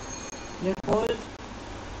 Suppose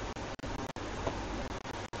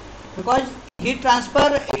because heat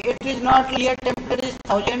transfer, it is not clear, temperature is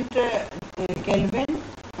 1000 Kelvin,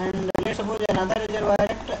 and let's suppose another reservoir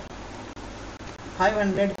at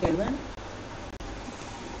 500 Kelvin.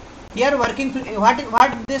 Here working, what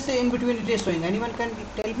this in between it is showing? Anyone can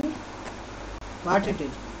tell me what it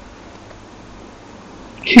is?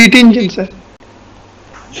 Heat engine, sir.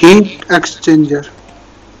 Heat exchanger.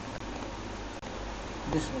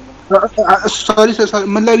 This one. Sorry sir, sorry,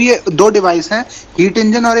 मतलब ये दो device हैं, heat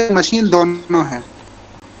engine और एक machine, दोनों हैं.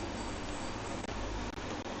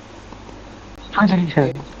 हाँ sir.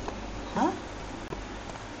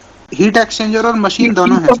 Heat exchanger और मशीन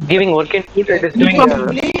दोनों हैं. Giving working fluid, it is doing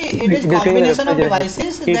Basically, it is combination of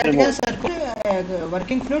devices that can remote. circulate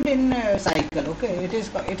working fluid in cycle. Okay, it is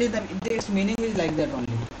its meaning is like that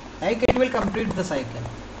only. Like it will complete the cycle.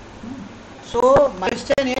 So my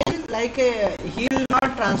question is like he will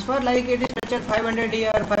not transfer, like it is such at 500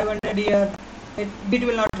 here, 500 here. It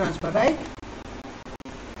will not transfer, right?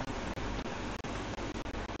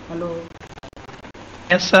 Hello.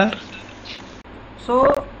 Yes, sir.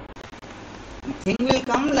 So thing will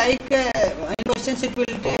come like in questions it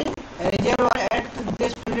will tell reservoir at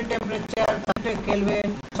this fluid temperature 500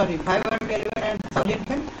 Kelvin, sorry 500 Kelvin and 1000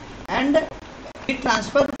 Kelvin, and it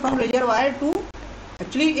transfer from reservoir to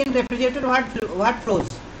actually in refrigerator what flows?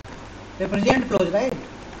 Refrigerant flows, right?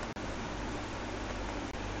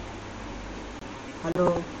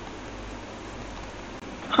 Hello.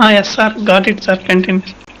 Yes, sir. Got it, sir.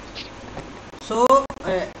 Continue. So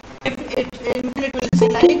if it will say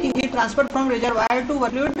like he transferred from reservoir to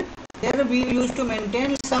fluid, there we used to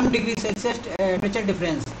maintain some degree Celsius temperature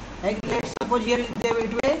difference. Like let's suppose here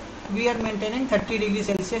we are maintaining 30 degree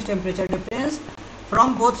Celsius temperature difference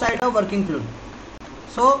from both sides of working fluid.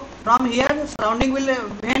 So from here surrounding will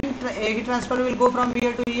when heat transfer will go from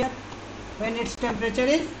here to here when its temperature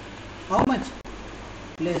is how much?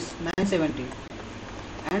 Less, 970,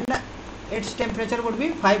 and its temperature would be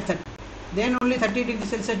 530. Then only 30 degrees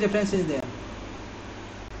Celsius difference is there.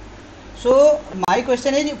 So my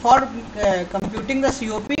question is for computing the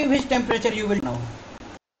COP, which temperature you will know?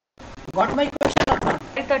 Got my question or not?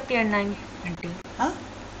 530 and 920. Huh?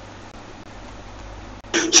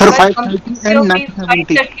 Sir, 530 and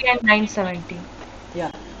 970. 530 and 970.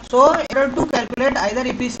 Yeah. So in order to calculate either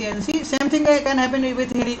efficiency, same thing can happen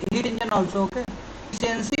with heat engine also. Okay.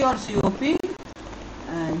 Efficiency or COP,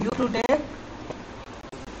 you to take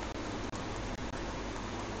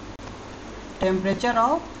temperature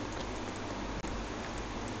of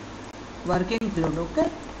working fluid. Okay,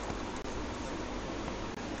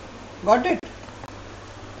 got it?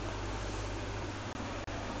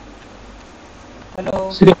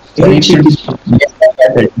 Hello.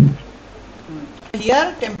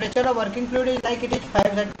 Here temperature of working fluid is like it is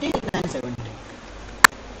 530, 970.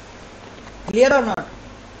 Clear or not?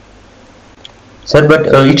 Sir, but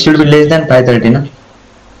it should be less than 530, na?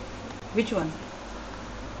 Which one?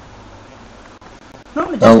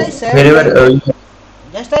 No, just I said. Wherever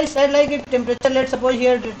just I said like it temperature. Let's suppose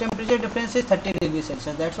here the temperature difference is 30 degrees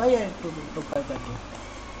Celsius. That's why I took 530.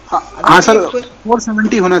 हाँ sir,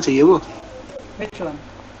 470 होना चाहिए वो. Which one?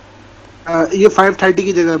 ये 530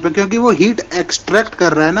 की जगह पे, क्योंकि वो हीट एक्सट्रैक्ट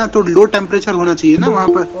कर रहा है ना, तो लो टेम्परेचर होना चाहिए ना वहाँ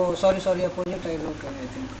पर. Oh, sorry, opposite I wrote, I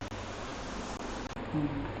think.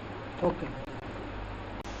 Okay.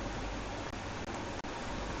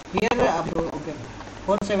 Here okay.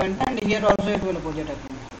 470 and here also it will opposite I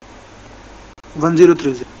think.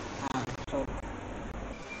 1030. So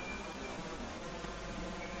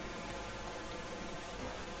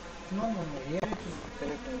no, here it is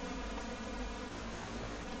correct.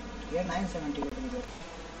 Here 970 will be there.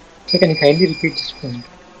 So can you kindly repeat this point?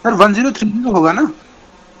 Sir 1030 होगा ना?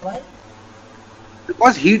 Why?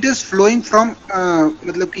 Because heat is flowing from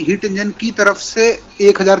मतलब कि heat engine की तरफ से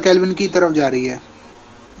 1000 kelvin की तरफ जा रही है.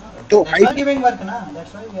 तो giving work ना,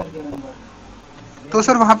 that's why we are giving work. तो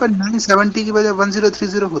सर वहाँ पर 970 की बजाय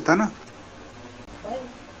 1030 होता ना.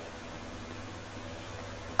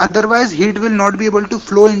 Otherwise heat will not be able to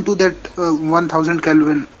flow into that 1000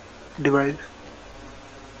 Kelvin device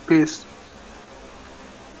space.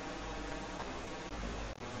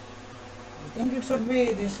 I think it should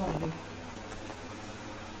be this only.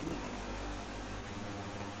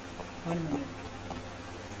 1 minute.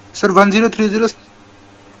 Sir 1030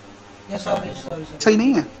 Yes, sorry. सही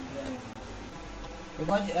नहीं है.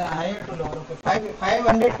 Because higher to lower. Okay.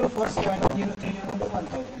 500 to 470 to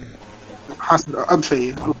 1000. हाँ sir, अब सही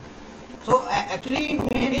है. So actually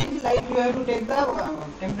it is like you have to take the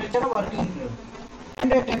temperature of working fluid,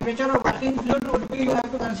 and the temperature of working fluid would be you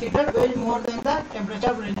have to consider way more than the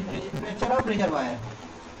temperature of reservoir.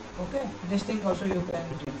 Okay, this thing also you can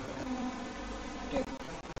take.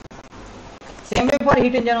 Same way for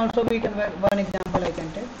heat engine also we can one example I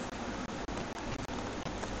can take.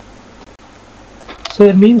 So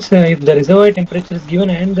it means if the reservoir temperature is given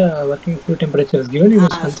and the working fluid temperature is given, you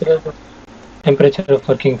must consider the temperature of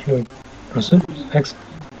working fluid process.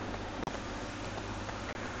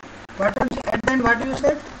 What at the end? What you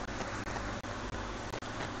said?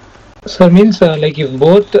 So it means like if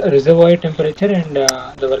both reservoir temperature and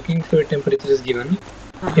the working fluid temperature is given,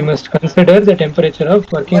 you must consider the temperature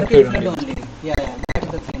of working fluid only. Yeah, that's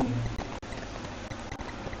the thing here.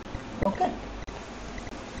 Okay.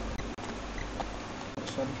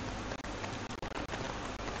 Sorry.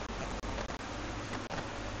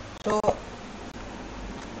 So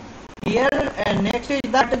here next is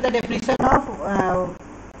that the definition of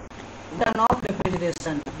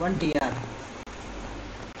refrigeration 1 TR.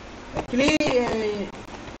 Actually,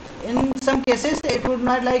 in some cases it would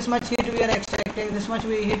not like much heat we are extracting, this much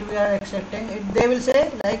heat we are extracting. They will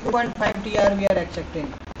say like 1.5 TR we are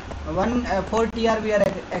extracting, 4 TR we are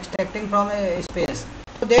extracting from a space.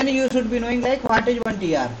 So then you should be knowing like what is 1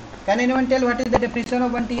 TR. Can anyone tell what is the definition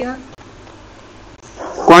of 1 TR?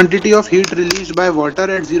 Quantity of heat released by water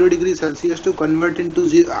at 0 degrees Celsius to convert into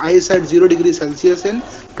ice at 0 degrees Celsius in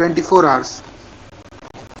 24 hours.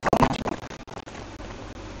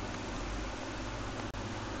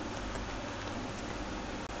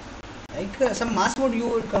 Like some mass would you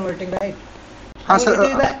would converting, right? हाँ So sir, it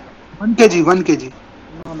is the 1 kg, 1 kg.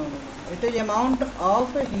 no. It is amount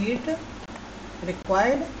of heat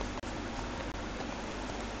required.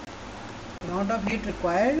 Amount of heat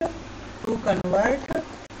required to convert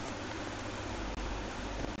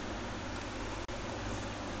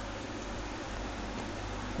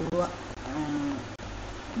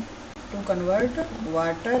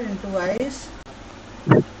water into ice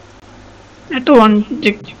at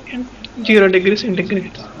 0 degrees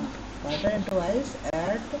centigrade. Water into ice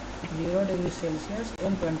at 0 degrees Celsius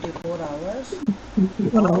in 24 hours.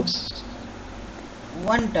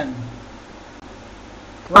 1 ton.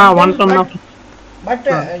 1 ton of. But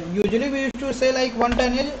usually we used to say like 1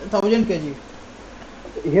 ton is 1000 kg.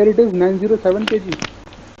 Here it is 907 kg.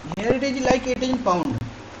 Here it is like 18 pound.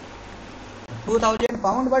 2000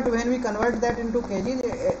 pound, but when we convert that into kg,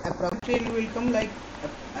 approximately it will come like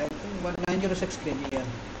I think 906 kg here.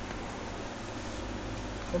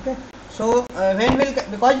 Okay, so when will,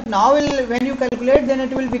 because now when you calculate, then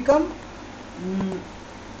it will become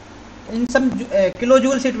in some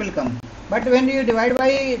kilojoules it will come, but when you divide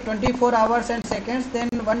by 24 hours and seconds, then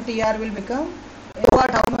 1 TR will become a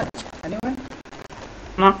watt. How much? Anyone?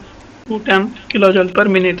 210 kilojoule per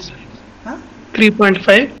minute. Huh?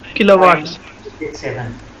 3.5 kilowatts.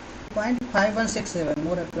 67. 0.5167,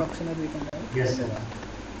 more approximate we can write. Yes, sir.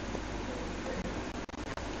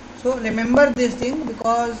 So remember this thing,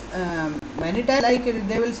 because many times like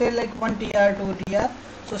they will say like 1 TR, 2 TR,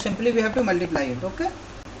 so simply we have to multiply it. Okay,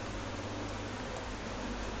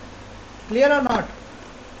 clear or not?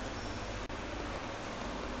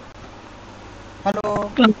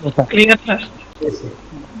 Hello? Clear, sir. Yes, sir.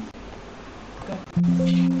 Okay.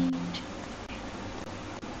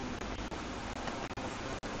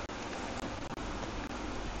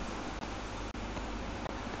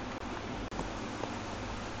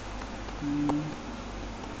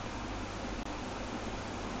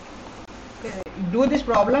 Do this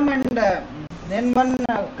problem, and then one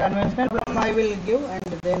conventional problem I will give, and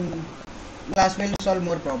then class will solve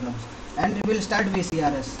more problems, and we will start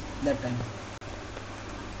VCRS that time.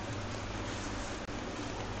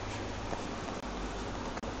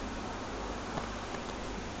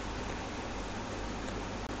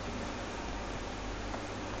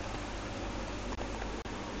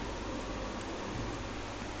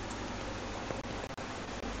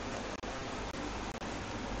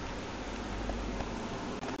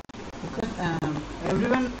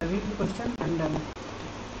 Everyone read the question and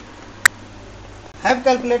have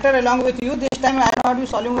calculator along with you. This time I will not be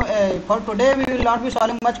solving for today. We will not be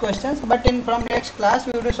solving much questions, but in from next class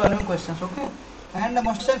we will be solving questions. Okay, and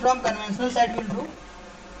most from conventional side we will do,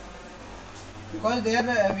 because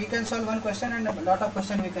there we can solve one question and a lot of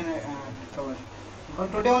question we can cover. For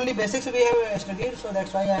today only basics we have studied, so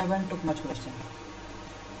that's why I haven't took much question.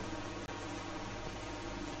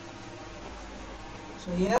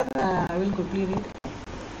 So here I will quickly read.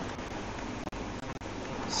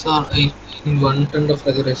 Sir, in 1 ton of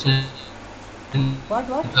refrigeration, What?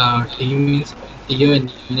 T means TON,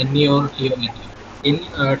 NE or TON. In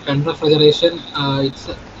ton refrigeration, it's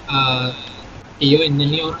TON,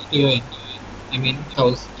 NE or TON. I mean,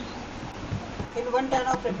 house. In 1 ton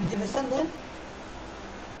of refrigeration, then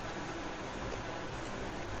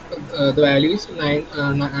The value is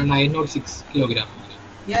 906 kilogram.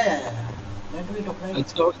 Yeah. That we took, right?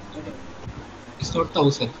 It's not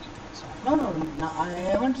 1000. No, no, no, I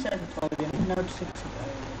haven't said 5, not 6.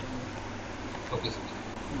 Okay, sir.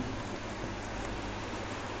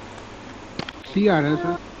 सी आ रहा है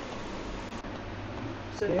sir.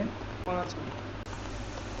 Sir, 5.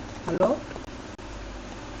 Hello?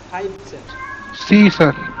 5, sir. C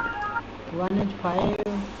sir. 1 is 5,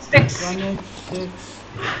 6. 1 is 6.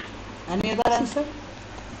 Any other answer?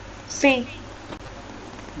 C.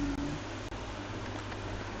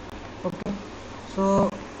 Okay. So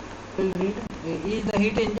we'll read. Is the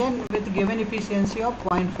heat engine with given efficiency of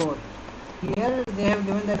 0.4. Here they have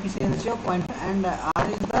given the efficiency of 0.4 and R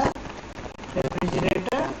is the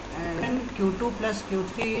refrigerator and Q2 plus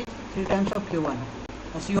Q3 is 3 times of Q1.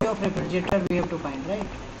 The CO of refrigerator we have to find, right?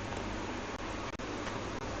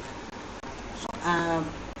 So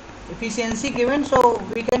efficiency given, so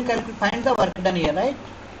we can find the work done here, right?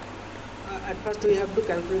 At first we have to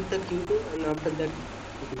calculate the Q2 and after that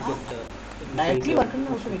we will get the Directly efficiency work of done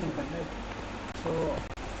also we can find, right? So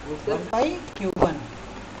Yes, 1 sir. by Q1.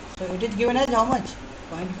 So it is given as how much?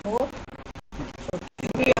 0.4. So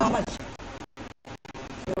Q3 how much?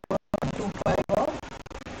 So 2.5 of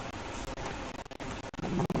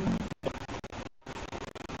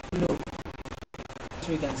loop.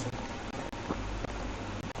 We can say.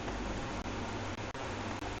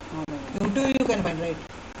 Q2 you can find, right?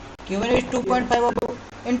 Q1 is 2.5 of loop.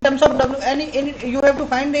 In terms of W, you have to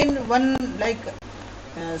find in one like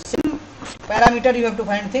same parameter you have to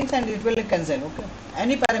find things and it will cancel. Okay,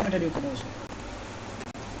 any parameter you can use.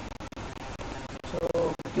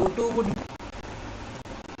 So Q2 would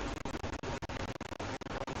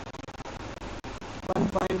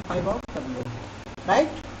 1.5 of W, right?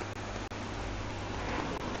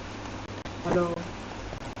 Hello.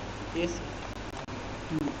 Yes, sir.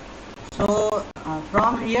 So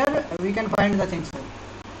from here we can find the things.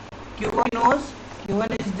 Q1 knows, Q1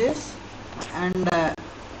 is this, and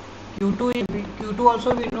Q2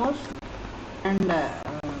 also we knows, and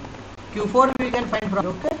Q4 we can find from.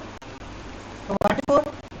 Okay. So what is 4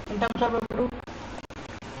 in terms of W?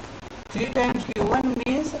 3 times Q1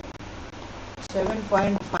 means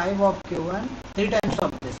 7.5 of Q1, 3 times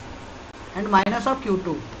of this, and minus of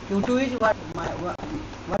Q2. Q2 is what?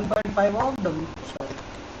 1.5 of W. Sorry,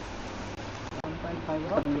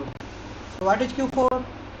 1.5 of W. So what is Q4?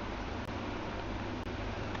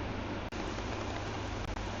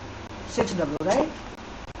 6W, right?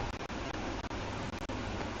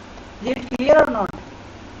 Is it clear or not?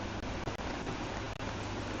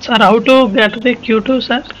 Sir, how to get the Q2,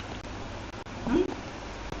 sir?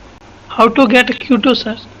 How to get Q2,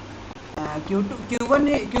 sir?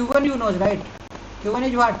 Q1 you know, right? Q1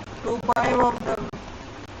 is what? 2.5 of W.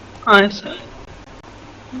 Yes, sir.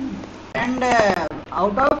 And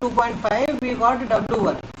out of 2.5 we got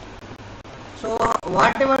W1. So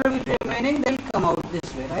whatever is remaining they'll come out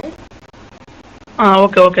this way, right?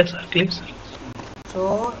 Okay, sir, please.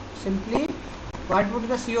 So simply, what would be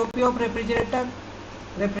the COP of refrigerator?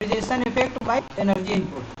 Refrigeration effect by energy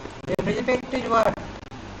input. Refrigeration effect is what?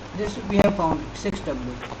 This we have found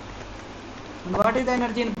 6W. And what is the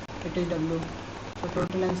energy input? It is W. So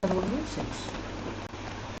total answer would be 6.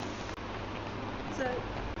 Sir.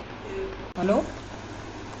 Hello?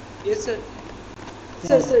 Yes, sir.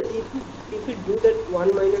 Yes. Sir, if we do that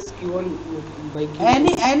 1 minus Q1 by Q2.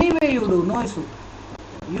 Any way you do, no issue.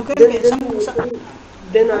 You can get some.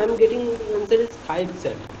 Then I am getting the answer is 5,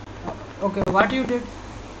 sir. Okay, what you did?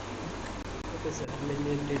 Okay, sir. Let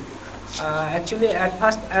me tell you. Actually, at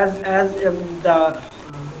first, as the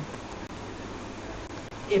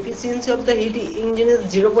efficiency of the heat engine is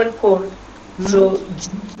 0.4, so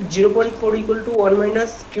 0.4 equal to 1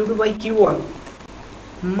 minus Q2 by Q1.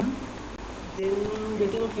 Then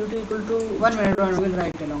getting Q2 equal to 1 minute, we'll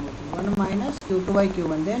write along with you. 1 minus Q2 by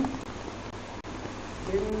Q1. Then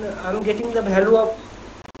I'm getting the value of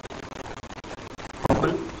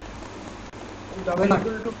 1 double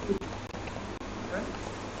equal to.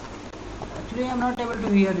 Actually, I'm not able to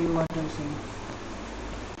hear you what I'm saying.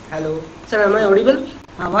 Hello, sir. Am I audible?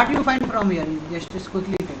 What do you find from here? Just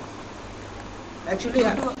quickly tell. Actually,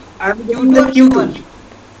 Q2, I'm getting the Q2.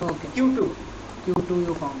 Okay. Q2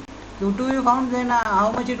 you found. Q2 you found. Then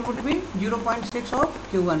how much it would be? 0.6 of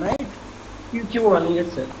Q1, right? Q1,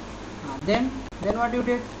 yes, sir. Then what you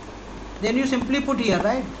did? Then you simply put here,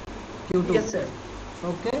 right? Q2. Yes, sir.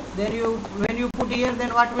 Okay. Then when you put here,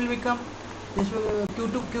 then what will become? This will,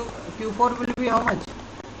 Q4 will be how much?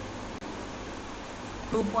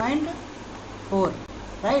 2.4,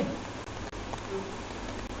 right?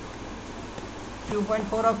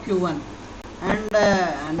 2.4 of Q1. And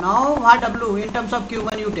now what W in terms of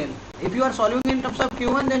Q1 you tell. If you are solving in terms of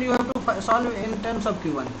Q1, then you have to solve in terms of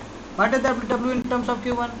Q1. What is W in terms of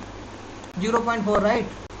Q1? 0.4, right?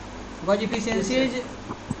 Because efficiency is,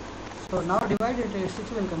 so now divide it,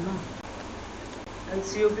 6 will come now. And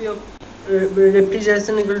COP of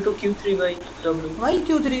refrigeration equal to Q3 by W. Why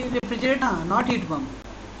Q3? Refrigerator, not heat pump.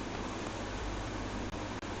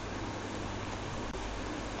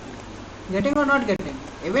 Getting or not getting?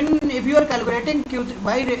 Even if you are calculating Q3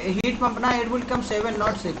 by heat pump, na, it will come 7,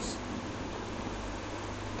 not 6.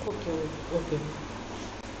 Okay.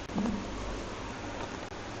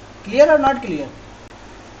 Clear or not clear?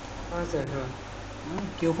 Sir.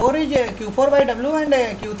 Q4 is Q4 by W and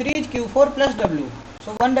Q3 is Q4 plus W.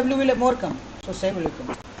 So 1 W will more come. So 7 will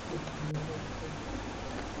come.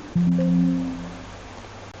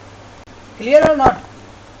 Clear or not?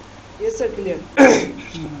 Yes, sir, clear.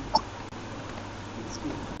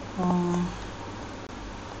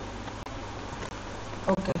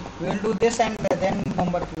 Okay, we will do this and then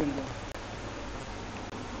homework we will do.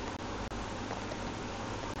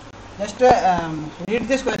 Just read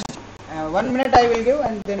this question. 1 minute I will give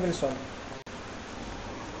and then we'll solve.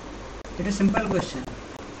 It is simple question.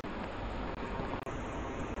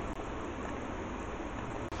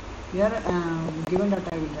 Here given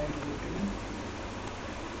that I will write it.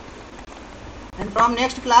 And from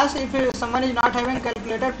next class, if someone is not having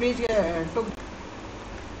calculator, please took.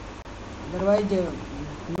 Otherwise,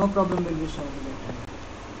 no problem will be solved later.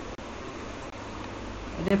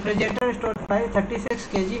 Refrigerator stored by 36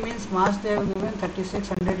 kg means mass they have given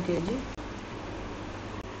 3600 kg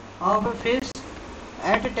of a fish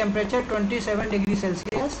at a temperature 27 degrees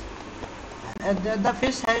Celsius. The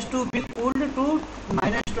fish has to be cooled to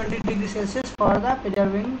minus 20 degrees Celsius for the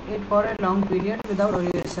preserving it for a long period without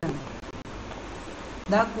deterioration.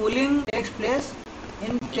 The cooling takes place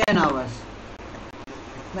in 10 hours.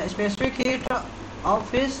 The specific heat of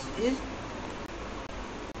fish is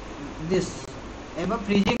this above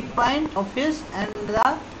freezing point of fish and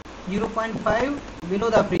the 0.5 below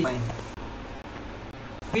the freezing point,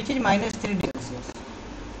 which is minus 3 degrees Celsius.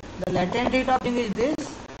 The latent heat of thing is this.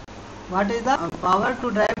 What is the power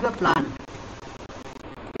to drive the plant?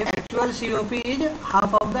 If actual COP is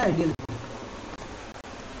half of the ideal.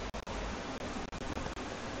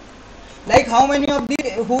 Like how many of the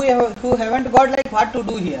who haven't got like what to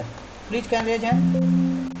do here? Please can raise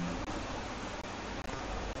hand.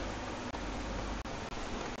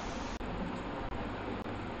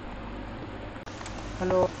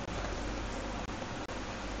 Hello.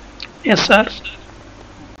 Yes, sir.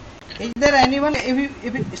 Is there anyone?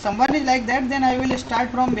 If someone is like that, then I will start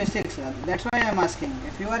from basics. That's why I am asking.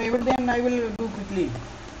 If you are able, then I will do quickly.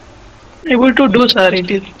 Able to do, sir. It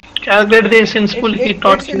is calculate the sensible heat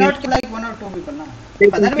taught It's not like 1 or 2 people. Na.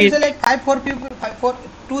 Then will say like 4 people,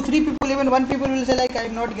 2, 3 people, even 1 people will say like I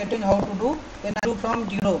am not getting how to do. Then I do from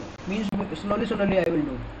 0. Means slowly I will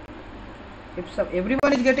do. If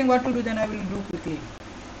everyone is getting what to do, then I will do quickly.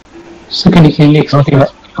 So can you explain?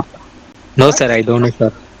 No, sir, I don't know,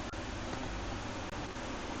 sir.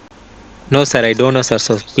 No, sir, I don't know, sir.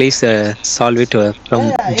 So please solve it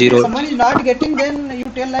from 0. If someone is not getting, then you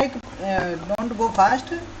tell like don't go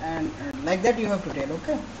fast and like that you have to tell.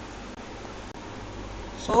 Okay.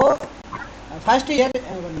 So first here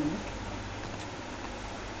 1 minute.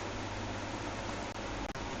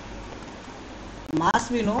 Mass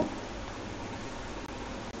we know.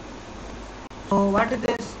 So what is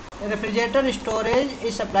this? Refrigerator storage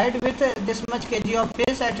is supplied with this much kg of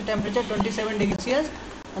fish at a temperature 27 degrees Celsius.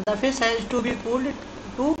 And the fish has to be cooled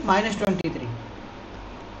to minus 23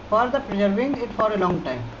 for the preserving it for a long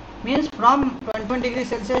time. Means from 21 degrees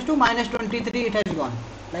Celsius to minus 23 it has gone.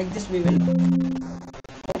 Like this we will do.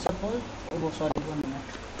 Let's suppose, oh sorry, 1 minute.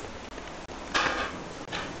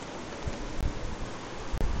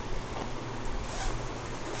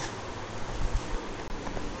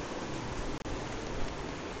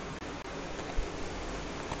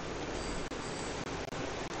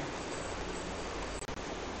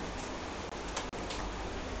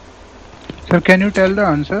 Sir, can you tell the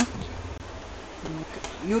answer?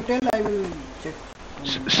 You tell, I will check.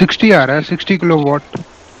 60 आ रहा है, 60 kilowatt.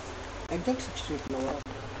 Exact 60 kilowatt.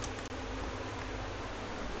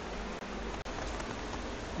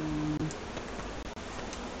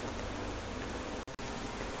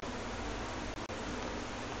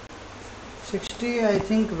 $60, I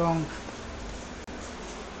think wrong.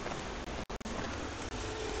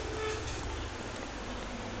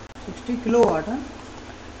 Kilowatt, huh?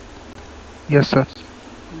 Yes, sir.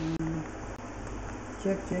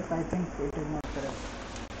 Check. I think it is not correct.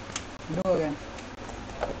 Do again.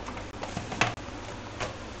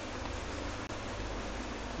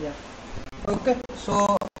 Yeah. Okay.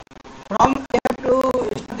 So from we have to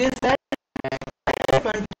this at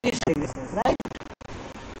 26 degrees, right?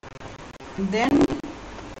 then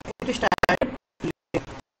it started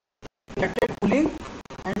cooling,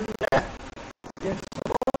 and let's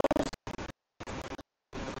suppose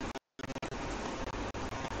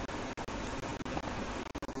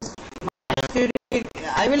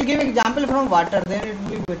I will give example from water, then it will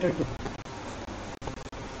be better to.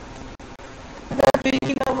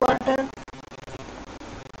 Speaking of water,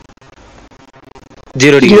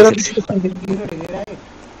 0 degree Zero Celsius. 0 degree, right?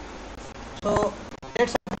 So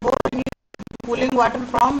let's suppose we cooling water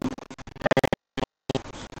from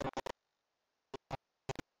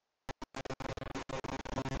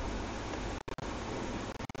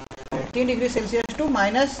 13 degrees Celsius to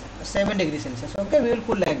minus 7 degrees Celsius. Okay, we will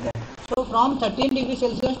cool like that. So from 13 degrees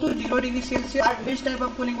Celsius to 0 degrees Celsius, which type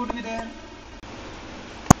of cooling would be there?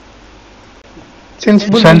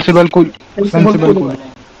 sensible cooling.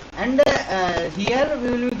 And here we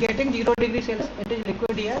will be getting 0 degrees Celsius. It is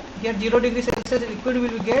liquid here. Here 0 degrees Celsius liquid will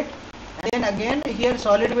be get. And then again here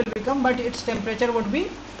solid will become, but its temperature would be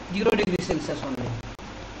 0 degrees Celsius only.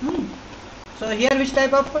 So here which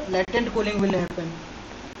type of latent cooling will happen?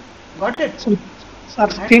 Got it? Sir,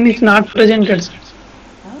 screen is not presented. Sir.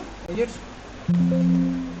 Is it?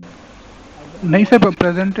 नहीं sir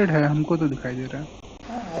presented है, हमको तो दिखाई दे रहा है.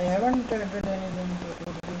 I haven't entered anything.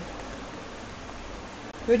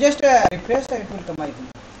 You just refresh, it will come, I think.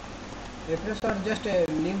 Refresh or just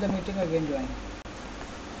leave the meeting again, join.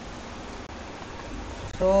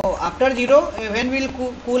 So after 0, when we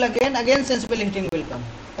will cool again sensible heating will come.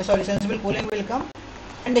 Sensible cooling will come.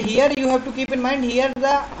 And here you have to keep in mind, here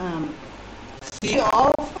the C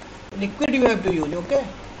of liquid you have to use, okay?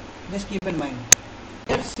 Just keep in mind.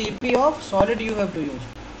 Here Cp of solid you have to use.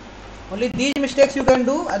 Only these mistakes you can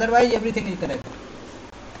do, otherwise everything is correct.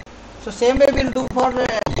 So same way we will do for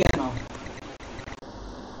here now.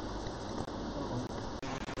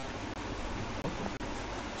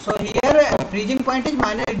 So here freezing point is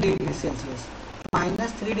minus 8 degrees Celsius,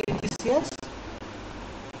 minus 3 degrees Celsius,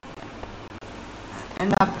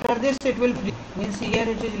 and after this it will means here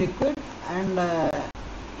it is liquid, and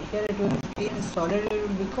here it will be solid, it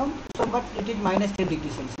will become, so but it is minus 3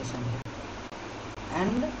 degrees Celsius only.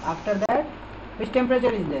 And after that which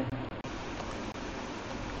temperature is there?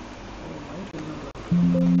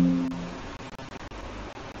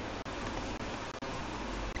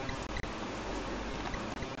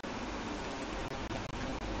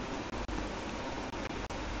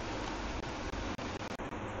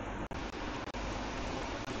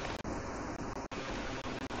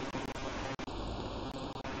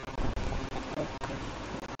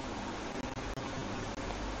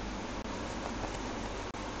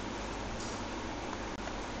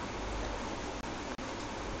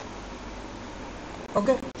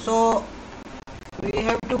 Okay, so we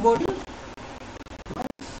have to go to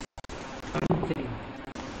 3.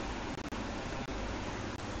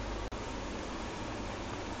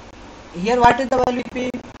 Here what is the value P?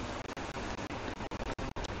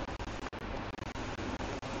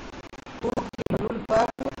 2 kilojoule per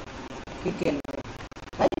Kelvin,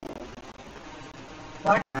 right?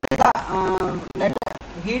 What is the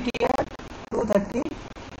heat here? 230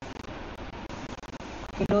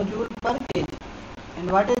 kilojoule per kg. And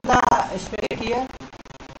what is the spirit here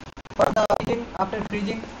for the heating after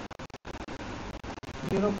freezing?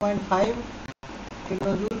 0.5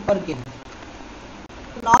 kilojoule per kg.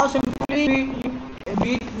 Now simply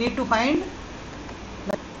we need to find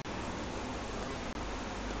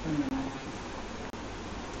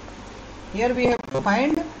here we have to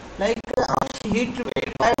find like heat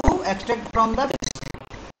required to extract from the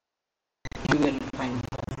you will find.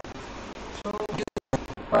 So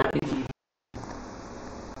per kg.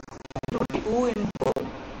 2 into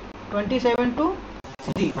 27 to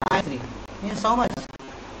 3 means how much?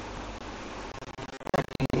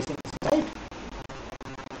 36, right?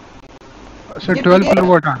 Sir 12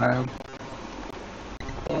 kilowatt आ रहा है.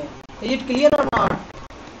 Is it clear or not?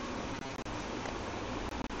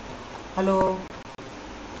 Hello.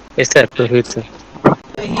 Yes sir, proceed sir.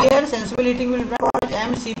 So here sensible heating will be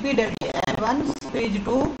mCp delta m1 is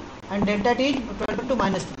 2 and delta T is 12 to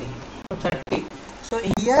minus 3, so 30. So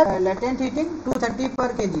here latent heating 230 per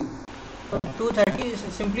kg. So 230 is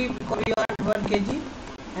simply because we are 1 kg,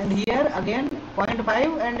 and here again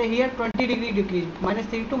 0.5 and here 20 degree decrease, minus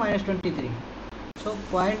 3 to minus 23. So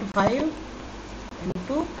 0.5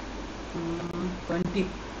 into 20.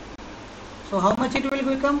 So how much it will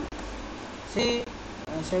become? Say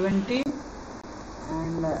 70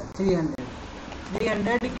 and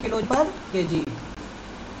 300 kilo per kg,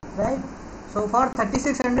 right? So for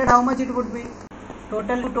 3600 how much it would be?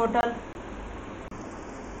 Total to total,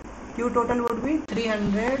 Q total would be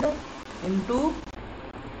 300 into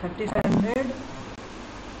 3600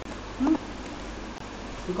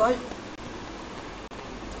 because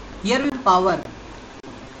here we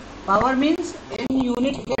power means in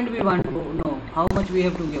unit second we want to know how much we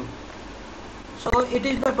have to give. So it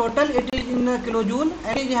is the total, it is in the kilojoule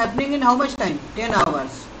and it is happening in how much time? 10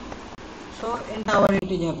 hours. So in hour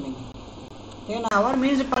it is happening. 10 hour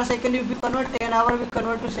means per second. If we convert 10 hour, we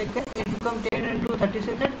convert to second, it becomes 10 into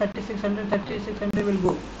 3600, 3600 will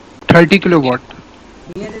go. 30 kilowatt.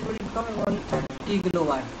 Here it will become about 30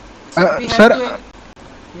 kilowatt. So we have sir to,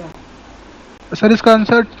 yeah. Sir इसका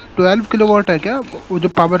answer 12 kilowatt है क्या, वो जो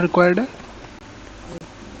power required है? I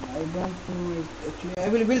don't know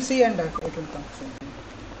actually. We'll see and it will come soon.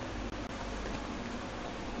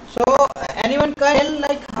 So anyone can tell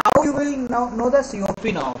like how you will know the COP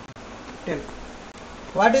now? Tell.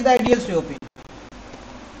 What is the ideal COP?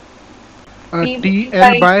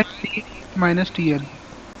 TL by T minus TL.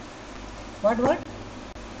 What?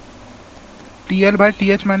 TL by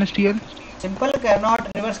TH minus TL. Simple cannot,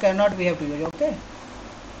 reverse cannot we have to use, okay?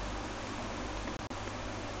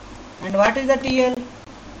 And what is the TL?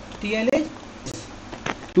 TL is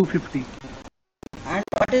 250. and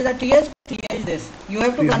what is the TH? TH is this. You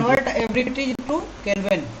have to convert everything into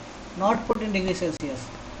Kelvin, not put in degree Celsius.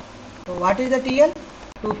 So what is the TL?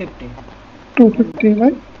 250. 250,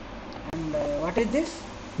 right? And what is this?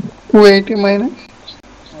 280 minus.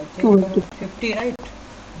 I think 50, right?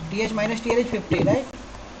 TH minus TL is 50, right?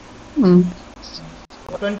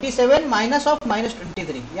 27 minus of minus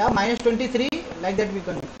 23. Yeah, minus 23, like that we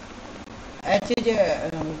can. H is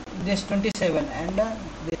this 27 and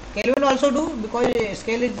the Kelvin also do because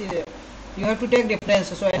scale is you have to take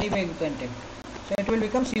difference, so anyway you can take. So it will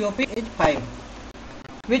become COP is 5.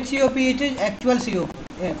 Which COP it is? Actual COP.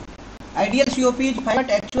 Yeah. Ideal COP is 5 but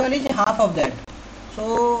actual is half of that.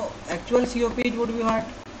 So actual COP would be what?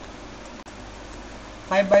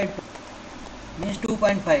 5 by 2 means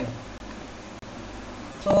 2.5.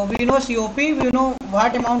 So we know COP, we know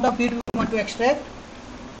what amount of heat we want to extract.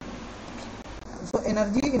 So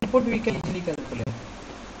energy input we can easily calculate.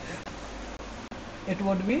 It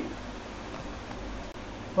would be,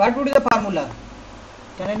 what would be the formula?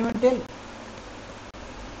 Can anyone tell?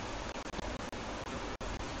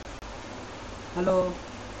 Hello?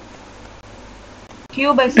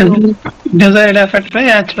 Q by CO. Desired effect by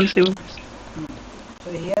actual CO.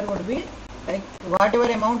 So here would be like whatever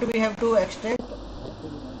amount we have to extract.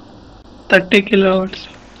 30 kilowatts.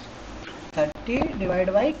 30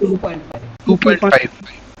 divided by 2.5. 2.5.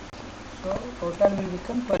 So total will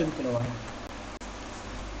become 12 kilowatt.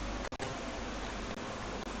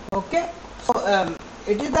 Okay. So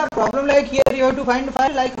it is the problem like here you have to find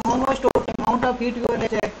like how much total amount of heat you are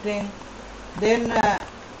extracting. Then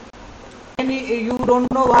you don't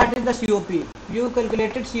know what is the COP. You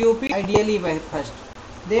calculated COP ideally by first.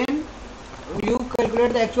 Then you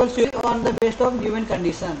calculate the actual COP on the basis of given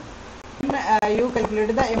condition. You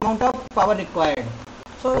calculate the amount of power required.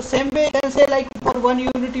 So same way you can say like for 1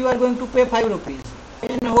 unit you are going to pay 5 rupees.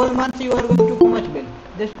 In whole month you are going to pay much bill.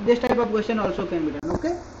 This type of question also can be done.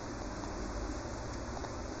 Okay.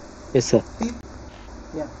 Yes, sir.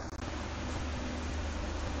 Yeah.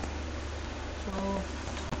 So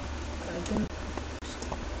I think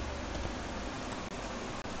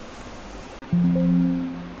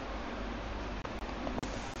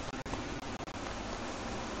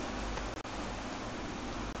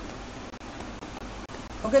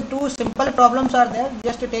okay, 2 simple problems are there.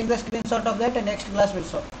 Just take the screenshot of that and next class will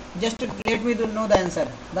solve. Just let me know the answer.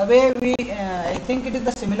 The way we, I think it is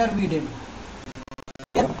the similar we did.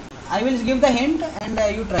 I will give the hint and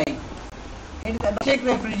you try. In the check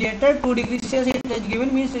refrigerator 2 degrees Celsius it is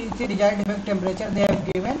given, means it's the desired effect temperature they have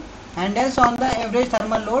given, and else on the average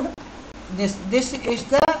thermal load this is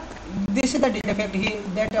the defect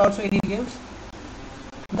that also he gives.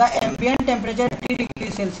 The ambient temperature 3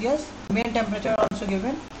 degrees Celsius, main temperature also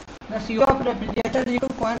given. The CO of refrigerator is equal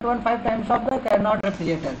to 0.15 times of the Carnot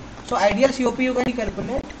refrigerator. So ideal COP you can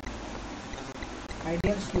calculate.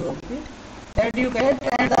 Ideal COP that you get,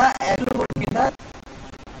 and the actual would be the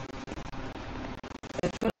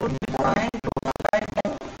 0.25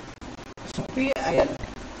 times COP-IL.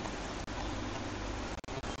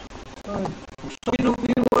 So you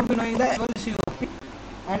would be knowing the actual COP,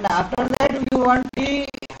 and after that you want the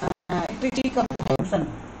electricity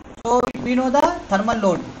consumption. So we know the thermal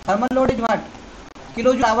load. Thermal load is what?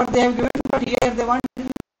 Kilojoule hour they have given, but here they want.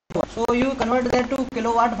 So you convert that to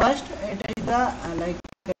kilowatt first. It is the like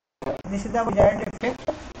this is the desired effect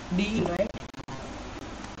DE, right?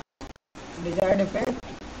 Desired effect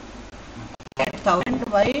 8000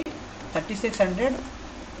 by 3600.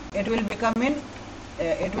 It will become in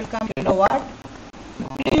it will come kilowatt.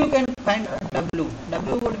 You can find W.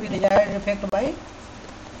 W would be desired effect by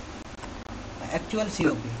actual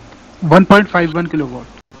COP. 1.51 kilowatt.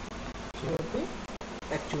 COP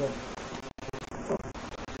actual. So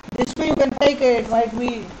this way you can take it might be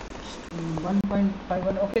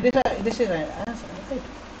 1.51. Okay, this is answer, right?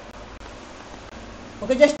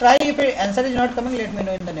 Okay, just try. If answer is not coming, let me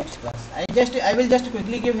know in the next class. I will just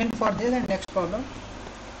quickly give hint for this and next problem.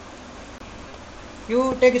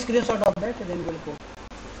 You take a screenshot of that, then we'll go.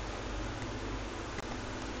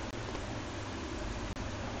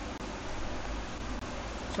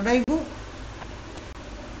 Should I go?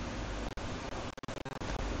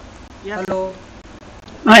 Yes. Hello.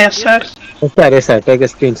 Yes, sir. Yes, sir. Take a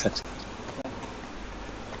screenshot.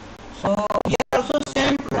 So here also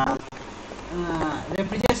same problem.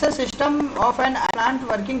 Refrigeration system of an plant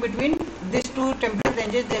working between these two temperature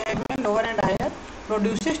ranges, they have been lower and higher,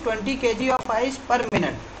 produces 20 kg of ice per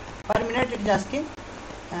minute. Per minute it is asking.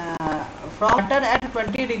 From water at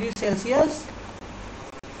 20 degrees Celsius.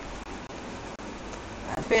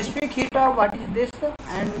 Specific heat of what is this,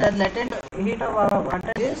 and the latent heat of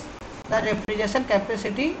water is the refrigeration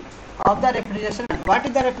capacity of the refrigeration. What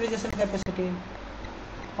is the refrigeration capacity?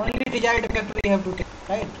 Only desired effect we have to take,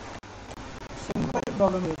 right? Simple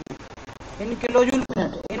problem is in kilojoule per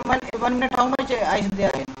minute. In 1 minute, how much ice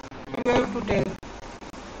there is? You have to take.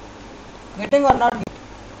 Getting or not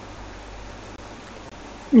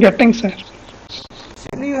Getting, sir.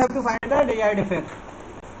 Simply you have to find the desired effect.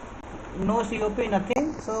 No COP,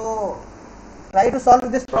 nothing. So try to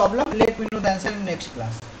solve this problem. Let me know the answer in next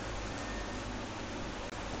class.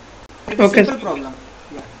 It's a Okay. simple problem.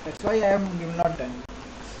 Yeah, that's why I am not done.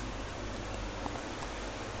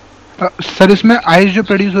 Sir इसमें ice जो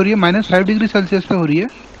produce हो रही है -5 degree Celsius पे हो रही है,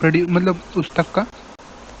 मतलब उस तक का?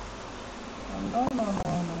 No.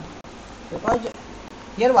 Because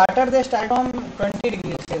here water they start from 20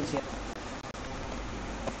 degrees Celsius.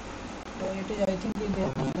 So it is, I think, they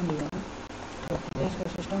have mentioned here. So this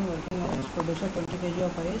system working on produces 20 kg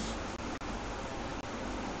of ice.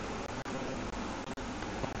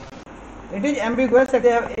 It is ambiguous.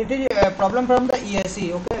 It is a problem from the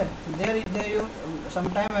ESC. Okay, there you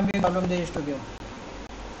sometime ambiguous problem they used to give.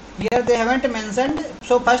 Here they haven't mentioned.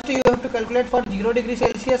 So first you have to calculate for 0 degree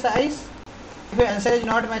Celsius ice. If your answer is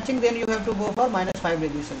not matching, then you have to go for -5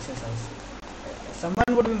 degrees Celsius ice.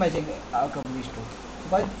 Someone would be matching out of these two,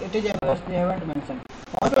 but it is ambiguous. They haven't mentioned.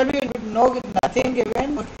 Most probably no nothing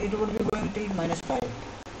given, but it would be going till -5.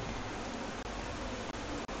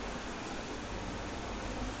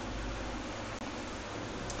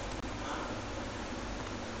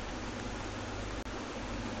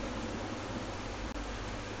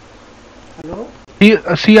 Hello?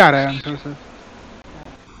 सी आ रहा है answer sir.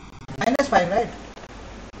 -5, right?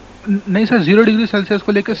 नहीं sir, 0 degree Celsius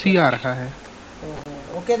को लेकर सी आ रहा है.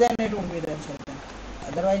 Okay, then it won't be the answer.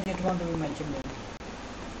 Otherwise, it won't be mentioned there.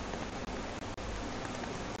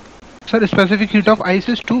 Sir specific heat of ice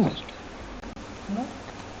is 2. No?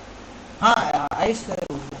 Ice.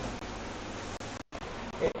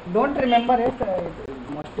 Don't remember it.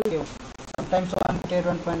 Mostly sometimes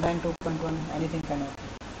 1.9, 2.1, anything can happen.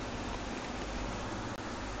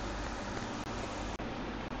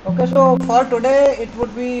 Okay, so for today it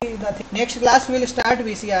would be the next class we will start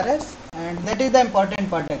VCRS, and that is the important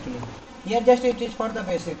part actually. Here just it is for the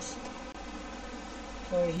basics.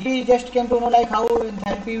 So he just came to know like how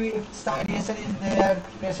enthalpy radiation is there,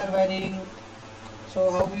 pressure varying. So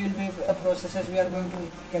how we will be processes we are going to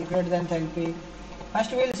calculate the enthalpy.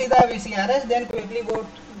 First we will see the VCRS, then quickly go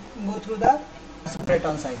through the separate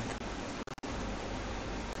on site.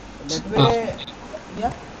 That way,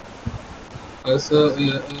 yeah. So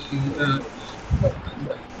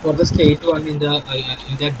for the state one in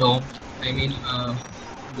the dome, I mean,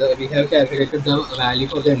 we have calculated the value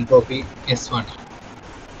for the entropy S1.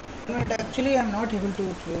 But actually, I am not able to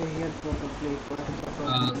hear properly.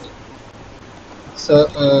 So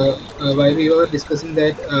while we were discussing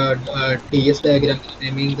that TS diagram,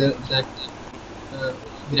 I mean that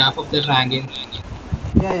graph of the ranking.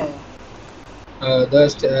 Yeah. The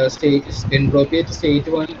state entropy at state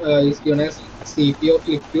 1 is given as Cp of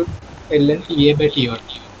liquid ln TA by T1.